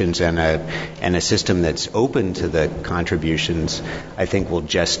contributions and a system that's open to the contributions, I think will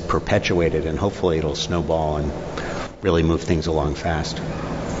just perpetuate it, and hopefully it'll snowball and really move things along fast.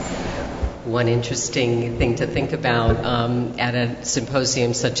 One interesting thing to think about at a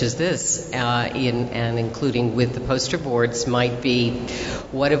symposium such as this, and including with the poster boards, might be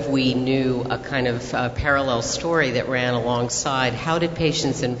what if we knew a kind of parallel story that ran alongside? How did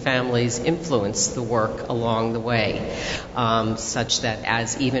patients and families influence the work along the way, such that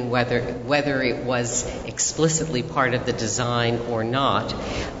as even whether it was explicitly part of the design or not,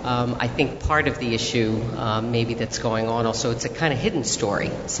 I think part of the issue maybe that's going on also, it's a kind of hidden story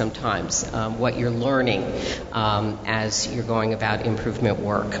sometimes. What you're learning as you're going about improvement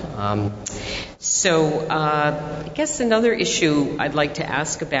work. So I guess another issue I'd like to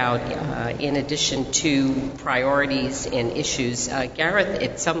ask about, in addition to priorities and issues, Gareth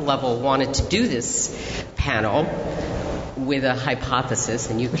at some level wanted to do this panel with a hypothesis,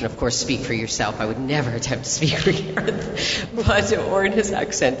 and you can of course speak for yourself. I would never attempt to speak for Gareth, or in his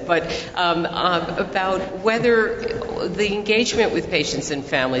accent, but about whether the engagement with patients and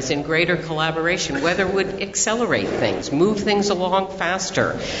families in greater collaboration, whether it would accelerate things, move things along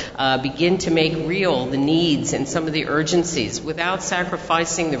faster, begin to make real the needs and some of the urgencies without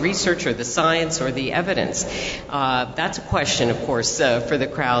sacrificing the research or the science or the evidence. That's a question, of course, for the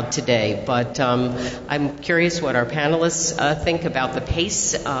crowd today. But I'm curious what our panelists think about the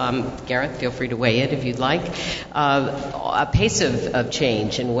pace. Gareth, feel free to weigh in if you'd like. A pace of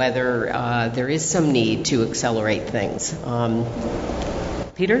change and whether there is some need to accelerate things.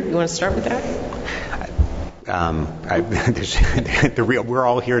 Peter, you want to start with that? We're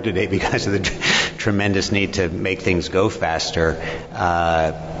all here today because of the tremendous need to make things go faster.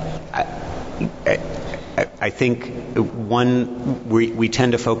 I think we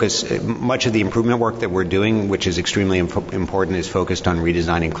tend to focus, much of the improvement work that we're doing, which is extremely important, is focused on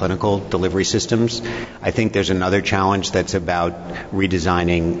redesigning clinical delivery systems. I think there's another challenge that's about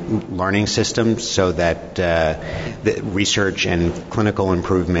redesigning learning systems so that the research and clinical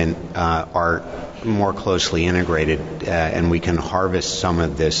improvement are more closely integrated, and we can harvest some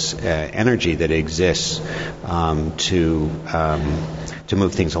of this energy that exists to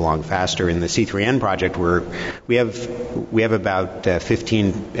move things along faster. In the C3N project, we have about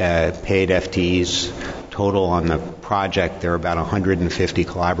 15 paid FTEs total on the project. There are about 150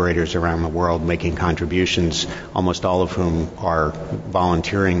 collaborators around the world making contributions, almost all of whom are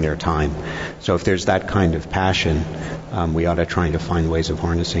volunteering their time. So if there's that kind of passion, we ought to try to find ways of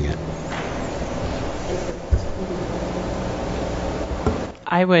harnessing it.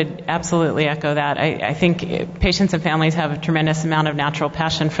 I would absolutely echo that. I think patients and families have a tremendous amount of natural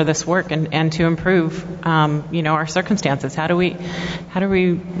passion for this work and to improve, our circumstances. How do we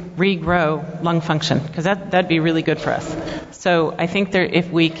regrow lung function? Because that'd be really good for us. So I think if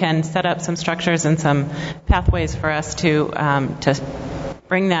we can set up some structures and some pathways for us to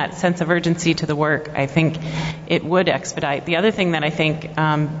bring that sense of urgency to the work, I think it would expedite. The other thing that I think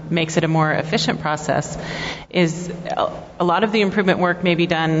makes it a more efficient process is a lot of the improvement work maybe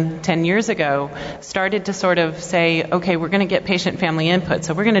done 10 years ago started to sort of say, okay, we're going to get patient family input,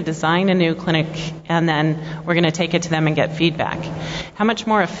 so we're going to design a new clinic and then we're going to take it to them and get feedback. How much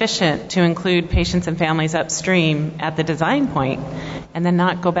more efficient to include patients and families upstream at the design point and then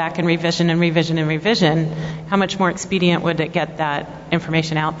not go back and revision, how much more expedient would it get that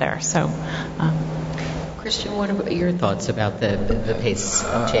information out there? So, Christian, what are your thoughts about the pace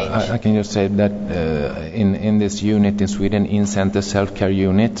of change? I can just say that in this unit in Sweden, in-center self-care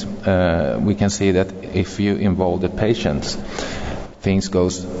unit, we can see that if you involve the patients, things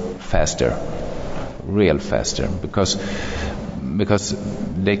goes faster, real faster, because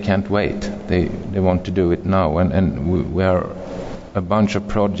they can't wait. They want to do it now, and we are a bunch of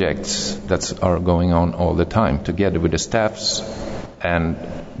projects that are going on all the time together with the staffs and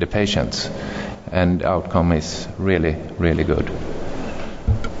the patients, and the outcome is really, really good.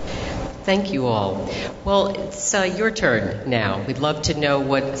 Thank you all. Well, it's your turn now. We'd love to know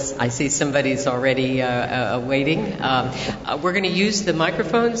what... I see somebody's already waiting. We're going to use the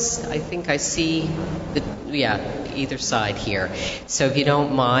microphones. I think I see either side here. So if you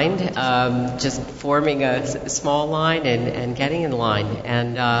don't mind, just forming a small line and getting in line.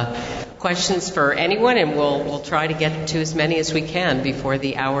 And questions for anyone, and we'll try to get to as many as we can before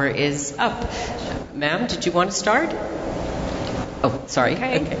the hour is up. Ma'am, did you want to start? Oh, sorry.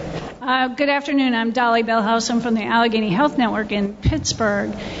 Okay. Good afternoon. I'm Dolly Bellhouse. I'm from the Allegheny Health Network in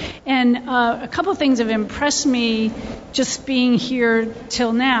Pittsburgh. And a couple things have impressed me just being here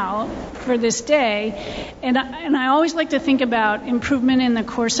till now for this day. And I always like to think about improvement in the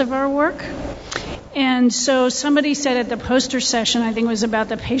course of our work. And so somebody said at the poster session, I think it was about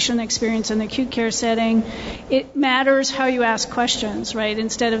the patient experience in the acute care setting, it matters how you ask questions, right?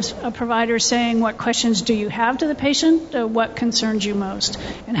 Instead of a provider saying, what questions do you have to the patient, what concerns you most,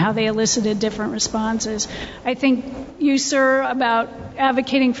 and how they elicited different responses. I think you, sir, about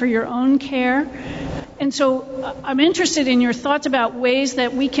advocating for your own care. And so I'm interested in your thoughts about ways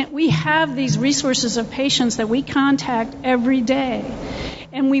that we have these resources of patients that we contact every day.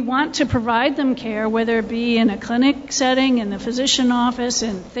 And we want to provide them care, whether it be in a clinic setting, in the physician office,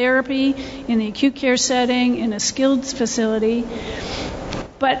 in therapy, in the acute care setting, in a skilled facility.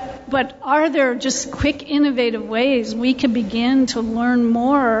 But are there just quick, innovative ways we can begin to learn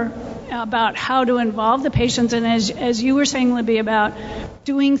more about how to involve the patients? And as you were saying, Libby, about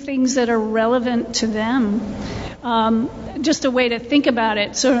doing things that are relevant to them. Just a way to think about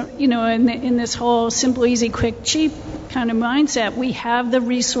it. So, in this whole simple, easy, quick, cheap kind of mindset, we have the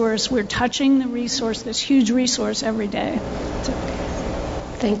resource, we're touching the resource, this huge resource every day. So.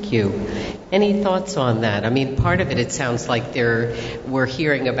 Thank you. Any thoughts on that? I mean, part of it sounds like we're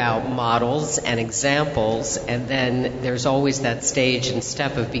hearing about models and examples, and then there's always that stage and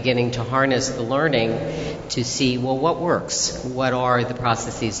step of beginning to harness the learning to see, well, what works? What are the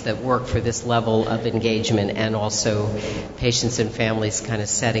processes that work for this level of engagement, and also patients and families kind of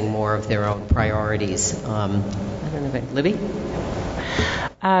setting more of their own priorities? I don't know, Libby?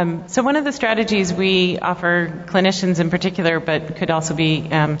 So one of the strategies we offer clinicians in particular, but could also be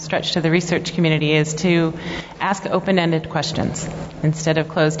stretched to the research community, is to ask open-ended questions instead of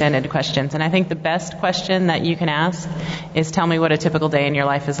closed-ended questions. And I think the best question that you can ask is, tell me what a typical day in your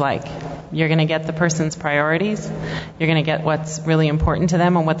life is like. You're going to get the person's priorities. You're going to get what's really important to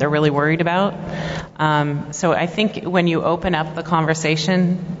them and what they're really worried about. So I think when you open up the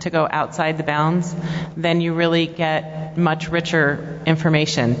conversation to go outside the bounds, then you really get much richer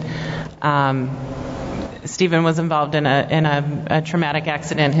information. Stephen was involved in a traumatic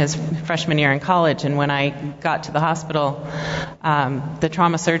accident his freshman year in college, and when I got to the hospital, the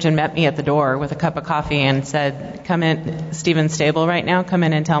trauma surgeon met me at the door with a cup of coffee and said, "Come in, Stephen's stable right now, come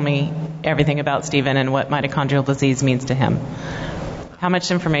in and tell me everything about Stephen and what mitochondrial disease means to him." How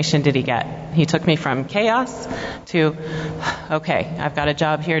much information did he get? He took me from chaos to, okay, I've got a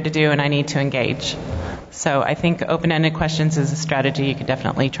job here to do and I need to engage. So I think open-ended questions is a strategy you could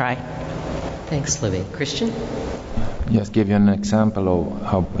definitely try. Thanks, Libby. Christian? Just give you an example of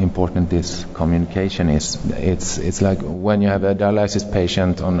how important this communication is. It's like when you have a dialysis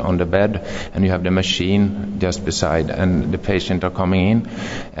patient on the bed and you have the machine just beside, and the patient are coming in,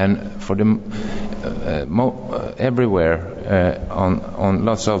 and for them everywhere on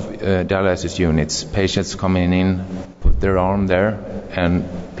lots of dialysis units, patients coming in, put their arm there, and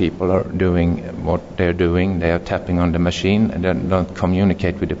people are doing what they're doing. They are tapping on the machine and they don't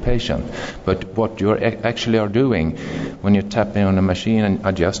communicate with the patient. But what you actually are doing when you're tapping on the machine and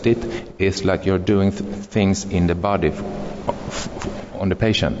adjust it is like you're doing things in the body on the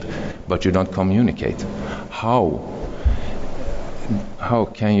patient, but you don't communicate. How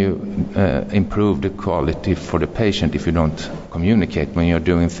can you improve the quality for the patient if you don't communicate when you're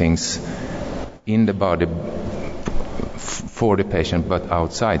doing things in the body for the patient, but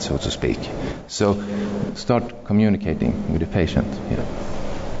outside, so to speak? So start communicating with the patient. Yeah.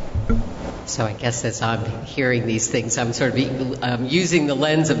 So I guess as I'm hearing these things, I'm sort of using the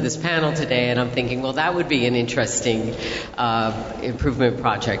lens of this panel today, and I'm thinking, well, that would be an interesting improvement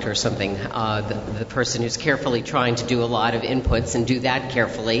project or something. The person who's carefully trying to do a lot of inputs and do that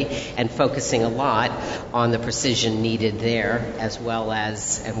carefully and focusing a lot on the precision needed there, as well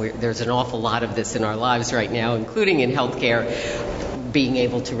as, and there's an awful lot of this in our lives right now, including in healthcare, being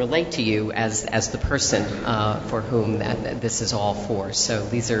able to relate to you as the person for whom this is all for. So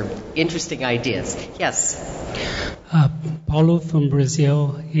these are interesting ideas. Yes? Paulo from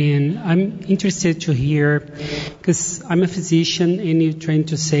Brazil, and I'm interested to hear, because I'm a physician and you're trying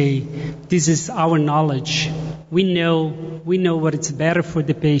to say this is our knowledge. We know what is better for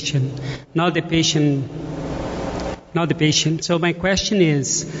the patient, not the patient. So my question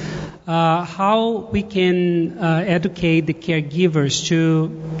is, how we can educate the caregivers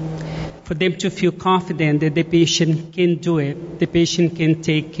for them to feel confident that the patient can do it. The patient can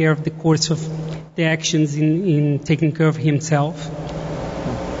take care of the course of the actions in taking care of himself.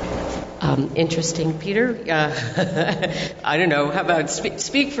 Interesting, Peter. I don't know. How about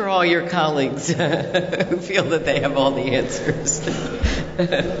speak for all your colleagues who feel that they have all the answers?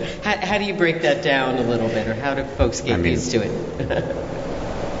 How do you break that down a little bit, or how do folks get used to it?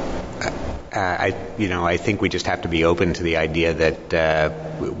 I think we just have to be open to the idea that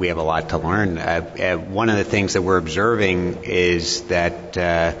we have a lot to learn. One of the things that we're observing is that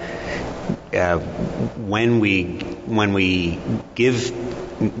when we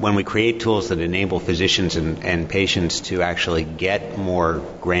create tools that enable physicians and patients to actually get more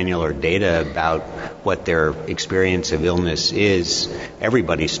granular data about what their experience of illness is,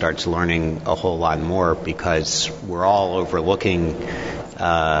 everybody starts learning a whole lot more, because we're all overlooking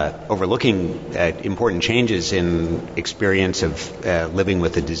important changes in experience of living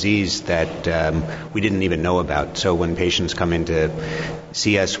with a disease that we didn't even know about. So when patients come in to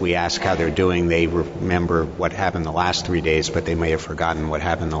see us, we ask how they're doing. They remember what happened the last 3 days, but they may have forgotten what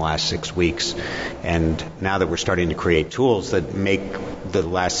happened the last 6 weeks. And now that we're starting to create tools that make the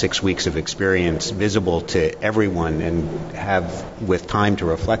last 6 weeks of experience visible to everyone and have with time to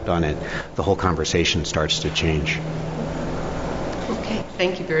reflect on it, the whole conversation starts to change. Okay,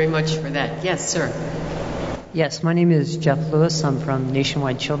 thank you very much for that. Yes, sir. Yes, my name is Jeff Lewis. I'm from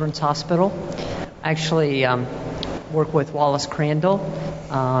Nationwide Children's Hospital. I actually work with Wallace Crandall,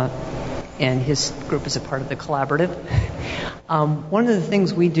 and his group is a part of the collaborative. One of the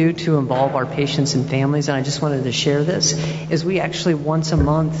things we do to involve our patients and families, and I just wanted to share this, is we actually once a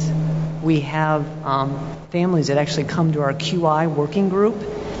month we have families that actually come to our QI working group,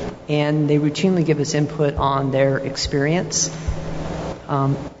 and they routinely give us input on their experience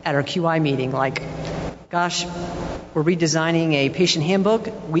at our QI meeting. Like, gosh, we're redesigning a patient handbook.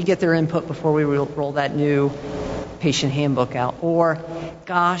 We get their input before we roll that new patient handbook out. Or,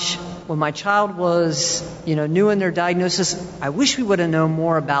 gosh, when my child was, new in their diagnosis, I wish we would have known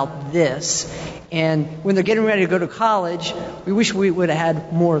more about this. And when they're getting ready to go to college, we wish we would have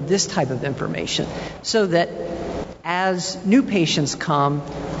had more of this type of information. So that as new patients come,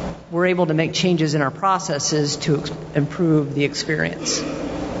 we're able to make changes in our processes to improve the experience.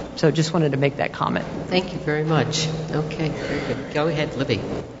 So just wanted to make that comment. Thank you very much. Okay, very good. Go ahead, Libby.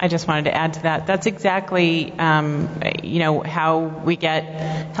 I just wanted to add to that. That's exactly, how we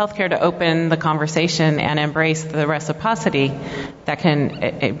get healthcare to open the conversation and embrace the reciprocity that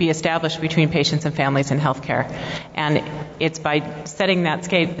can be established between patients and families in healthcare. And it's by setting that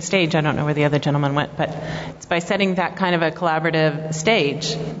stage, I don't know where the other gentleman went, but it's by setting that kind of a collaborative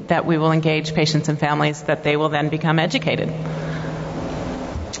stage that we will engage patients and families, that they will then become educated.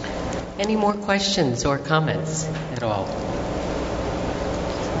 Any more questions or comments at all?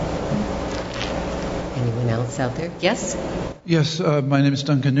 Anyone else out there? Yes? Yes, my name is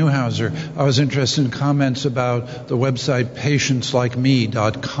Duncan Newhauser. I was interested in comments about the website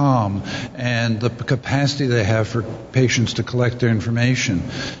patientslikeme.com and the capacity they have for patients to collect their information.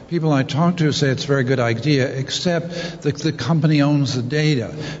 People I talk to say it's a very good idea, except that the company owns the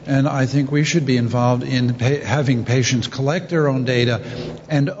data. And I think we should be involved in having patients collect their own data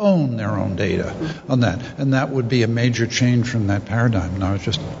and own their own data on that. And that would be a major change from that paradigm. And I was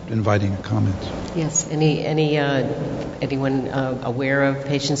just inviting a comment. Yes. Anyone aware of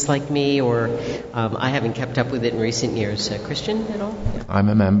Patients Like Me, or I haven't kept up with it in recent years. Christian, at all? Yeah. I'm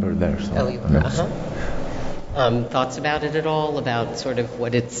a member there. So thoughts about it at all, about sort of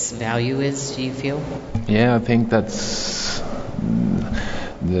what its value is, do you feel? Yeah, I think that's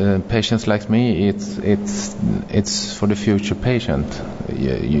the Patients Like Me. It's for the future patient.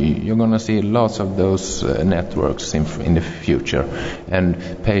 You're going to see lots of those networks in the future,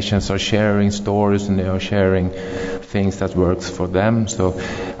 and patients are sharing stories and they are sharing things that works for them. So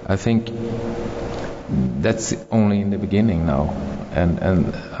I think that's only in the beginning now,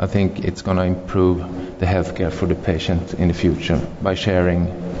 and I think it's going to improve the healthcare for the patient in the future by sharing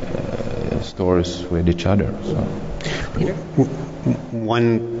stories with each other. So. Peter?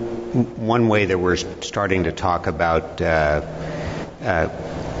 One way that we're starting to talk about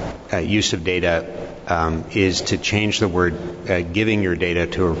use of data is to change the word giving your data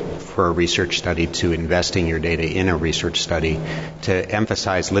for a research study to investing your data in a research study, to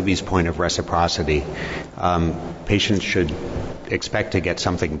emphasize Libby's point of reciprocity. Patients should expect to get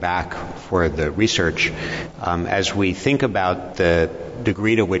something back for the research. As we think about the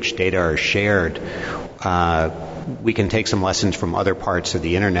degree to which data are shared, we can take some lessons from other parts of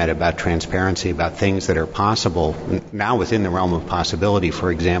the internet about transparency, about things that are possible now within the realm of possibility.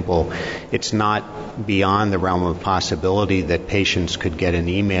 For example, it's not beyond the realm of possibility that patients could get an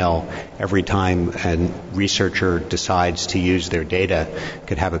email every time a researcher decides to use their data,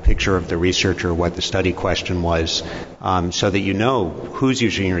 could have a picture of the researcher, what the study question was, so that you know who's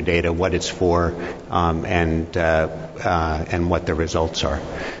using your data, what it's for, and what the results are.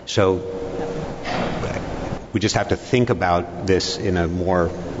 So we just have to think about this in a more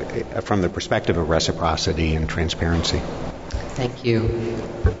from the perspective of reciprocity and transparency. Thank you.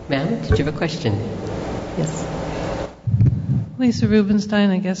 Ma'am, did you have a question? Yes. Lisa Rubenstein,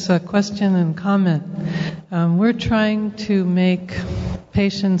 I guess a question and comment. We're trying to make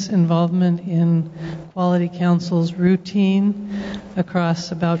patients' involvement in quality councils routine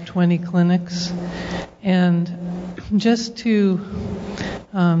across about 20 clinics. And just to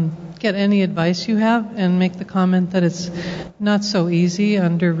get any advice you have and make the comment that it's not so easy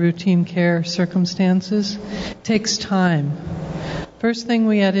under routine care circumstances. It takes time. First thing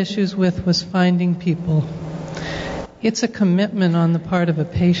we had issues with was finding people. It's a commitment on the part of a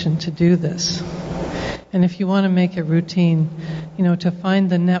patient to do this. And if you want to make it routine, to find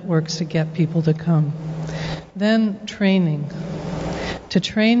the networks to get people to come. Then training. To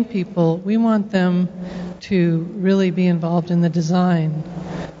train people, we want them to really be involved in the design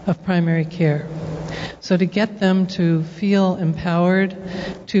of primary care. So to get them to feel empowered,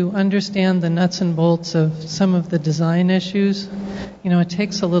 to understand the nuts and bolts of some of the design issues, it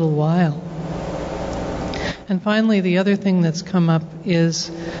takes a little while. And finally, the other thing that's come up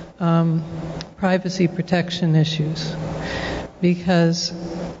is privacy protection issues. Because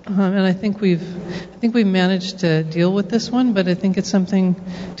and I think we've managed to deal with this one, but I think it's something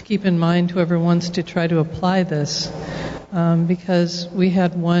to keep in mind, whoever wants to try to apply this, because we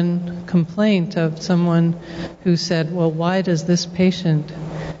had one complaint of someone who said, well, why does this patient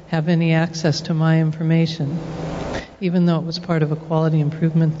have any access to my information, even though it was part of a quality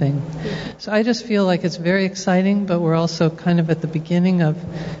improvement thing. So I just feel like it's very exciting, but we're also kind of at the beginning of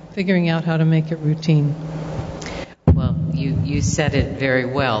figuring out how to make it routine. Well, you said it very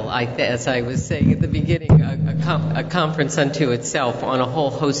well. As I was saying at the beginning, a conference unto itself on a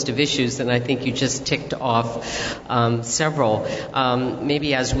whole host of issues, and I think you just ticked off several.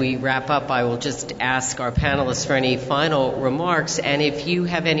 Maybe as we wrap up, I will just ask our panelists for any final remarks, and if you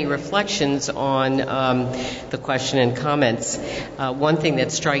have any reflections on the question and comments. One thing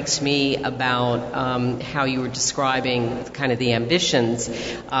that strikes me about how you were describing kind of the ambitions,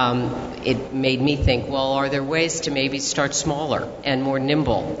 it made me think, well, are there ways to maybe start smaller and more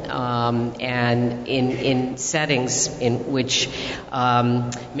nimble, and in settings in which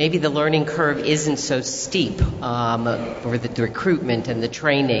maybe the learning curve isn't so steep for the recruitment and the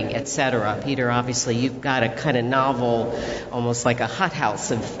training, etc. Peter, obviously you've got a kind of novel, almost like a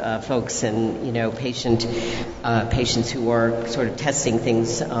hothouse of folks and patients who are sort of testing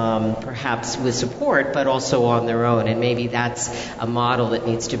things perhaps with support, but also on their own, and maybe that's a model that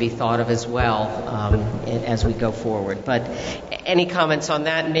needs to be thought of as well as we go forward. But any comments on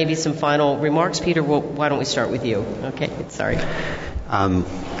that, and maybe some final remarks? Peter, why don't we start with you? Okay, sorry.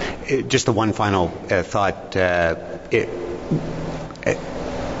 Just the one final thought.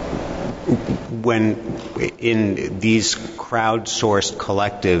 When in these crowdsourced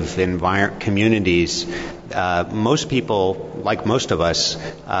collective communities, most people, like most of us,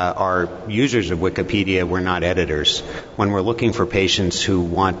 are users of Wikipedia. We're not editors. When we're looking for patients who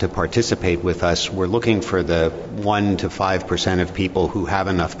want to participate with us, we're looking for the 1 to 5% of people who have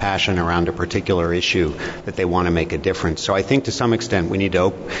enough passion around a particular issue that they want to make a difference. So I think to some extent we need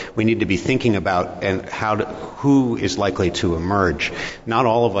to be thinking about who is likely to emerge. Not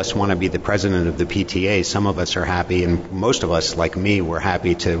all of us want to be the president of the PTA. Some of us are happy, and most of us, like me, we're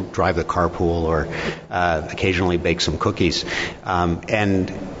happy to drive the carpool or occasionally bake some cookies.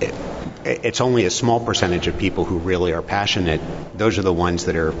 And it's only a small percentage of people who really are passionate. Those are the ones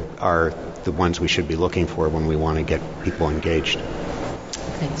that are the ones we should be looking for when we want to get people engaged.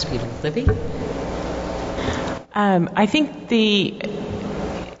 Thanks, Peter. Libby? I think the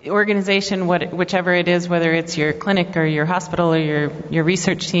organization, whichever it is, whether it's your clinic or your hospital or your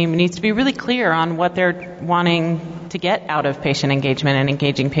research team, needs to be really clear on what they're wanting to get out of patient engagement and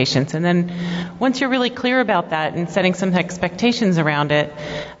engaging patients. And then once you're really clear about that and setting some expectations around it,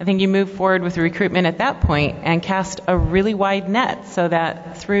 I think you move forward with recruitment at that point and cast a really wide net so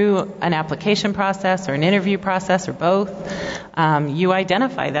that through an application process or an interview process or both, you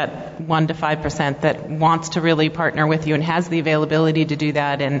identify that 1 to 5% that wants to really partner with you and has the availability to do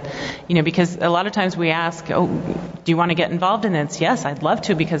that. And, because a lot of times we ask, do you want to get involved in this? Yes, I'd love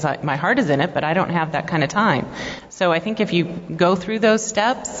to, because my heart is in it, but I don't have that kind of time. So I think if you go through those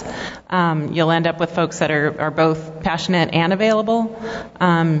steps, you'll end up with folks that are both passionate and available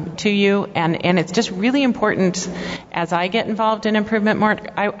to you. And it's just really important, as I get involved in improvement more,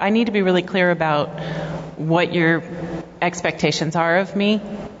 I need to be really clear about what your expectations are of me.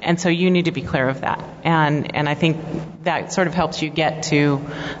 And so you need to be clear of that. And I think that sort of helps you get to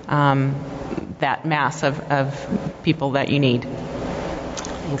that mass of people that you need.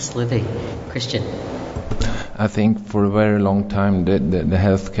 Thanks, Livy. Christian? I think for a very long time the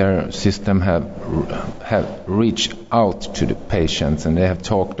healthcare system have reached out to the patients, and they have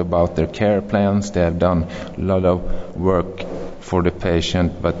talked about their care plans. They have done a lot of work for the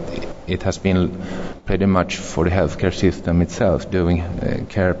patient, but it has been pretty much for the healthcare system itself, doing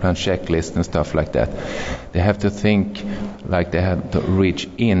care plan checklists and stuff like that. They have to think like they have to reach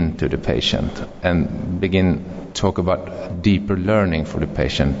into the patient and begin talk about deeper learning for the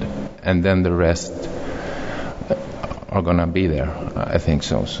patient, and then the rest are going to be there. I think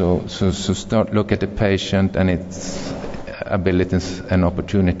so. So start look at the patient and its abilities and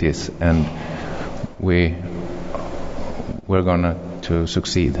opportunities, and we're going to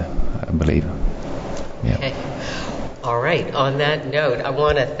succeed, I believe. Yeah. Okay. All right. On that note, I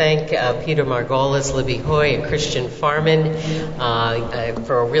want to thank Peter Margolis, Libby Hoy, and Christian Farman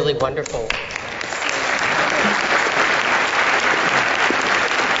for a really wonderful.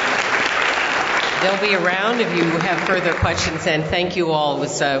 They'll be around if you have further questions, and thank you all. It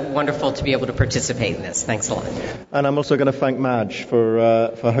was wonderful to be able to participate in this. Thanks a lot. And I'm also going to thank Madge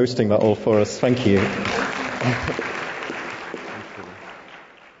for hosting that all for us. Thank you.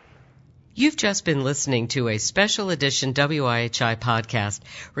 You've just been listening to a special edition WIHI podcast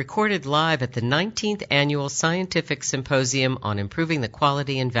recorded live at the 19th Annual Scientific Symposium on Improving the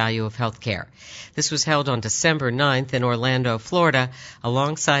Quality and Value of Healthcare. This was held on December 9th in Orlando, Florida,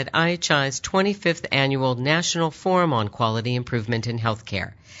 alongside IHI's 25th Annual National Forum on Quality Improvement in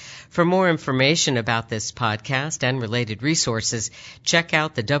Healthcare. For more information about this podcast and related resources, check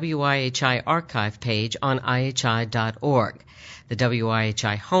out the WIHI archive page on IHI.org. The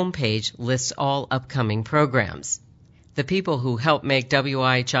WIHI homepage lists all upcoming programs. The people who help make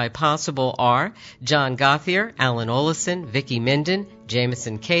WIHI possible are John Gothier, Alan Olison, Vicki Minden,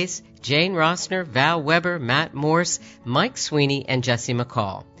 Jameson Case, Jane Rossner, Val Weber, Matt Morse, Mike Sweeney, and Jesse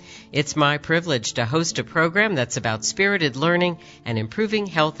McCall. It's my privilege to host a program that's about spirited learning and improving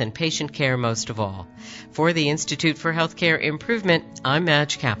health and patient care most of all. For the Institute for Healthcare Improvement, I'm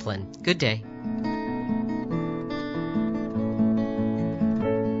Madge Kaplan. Good day.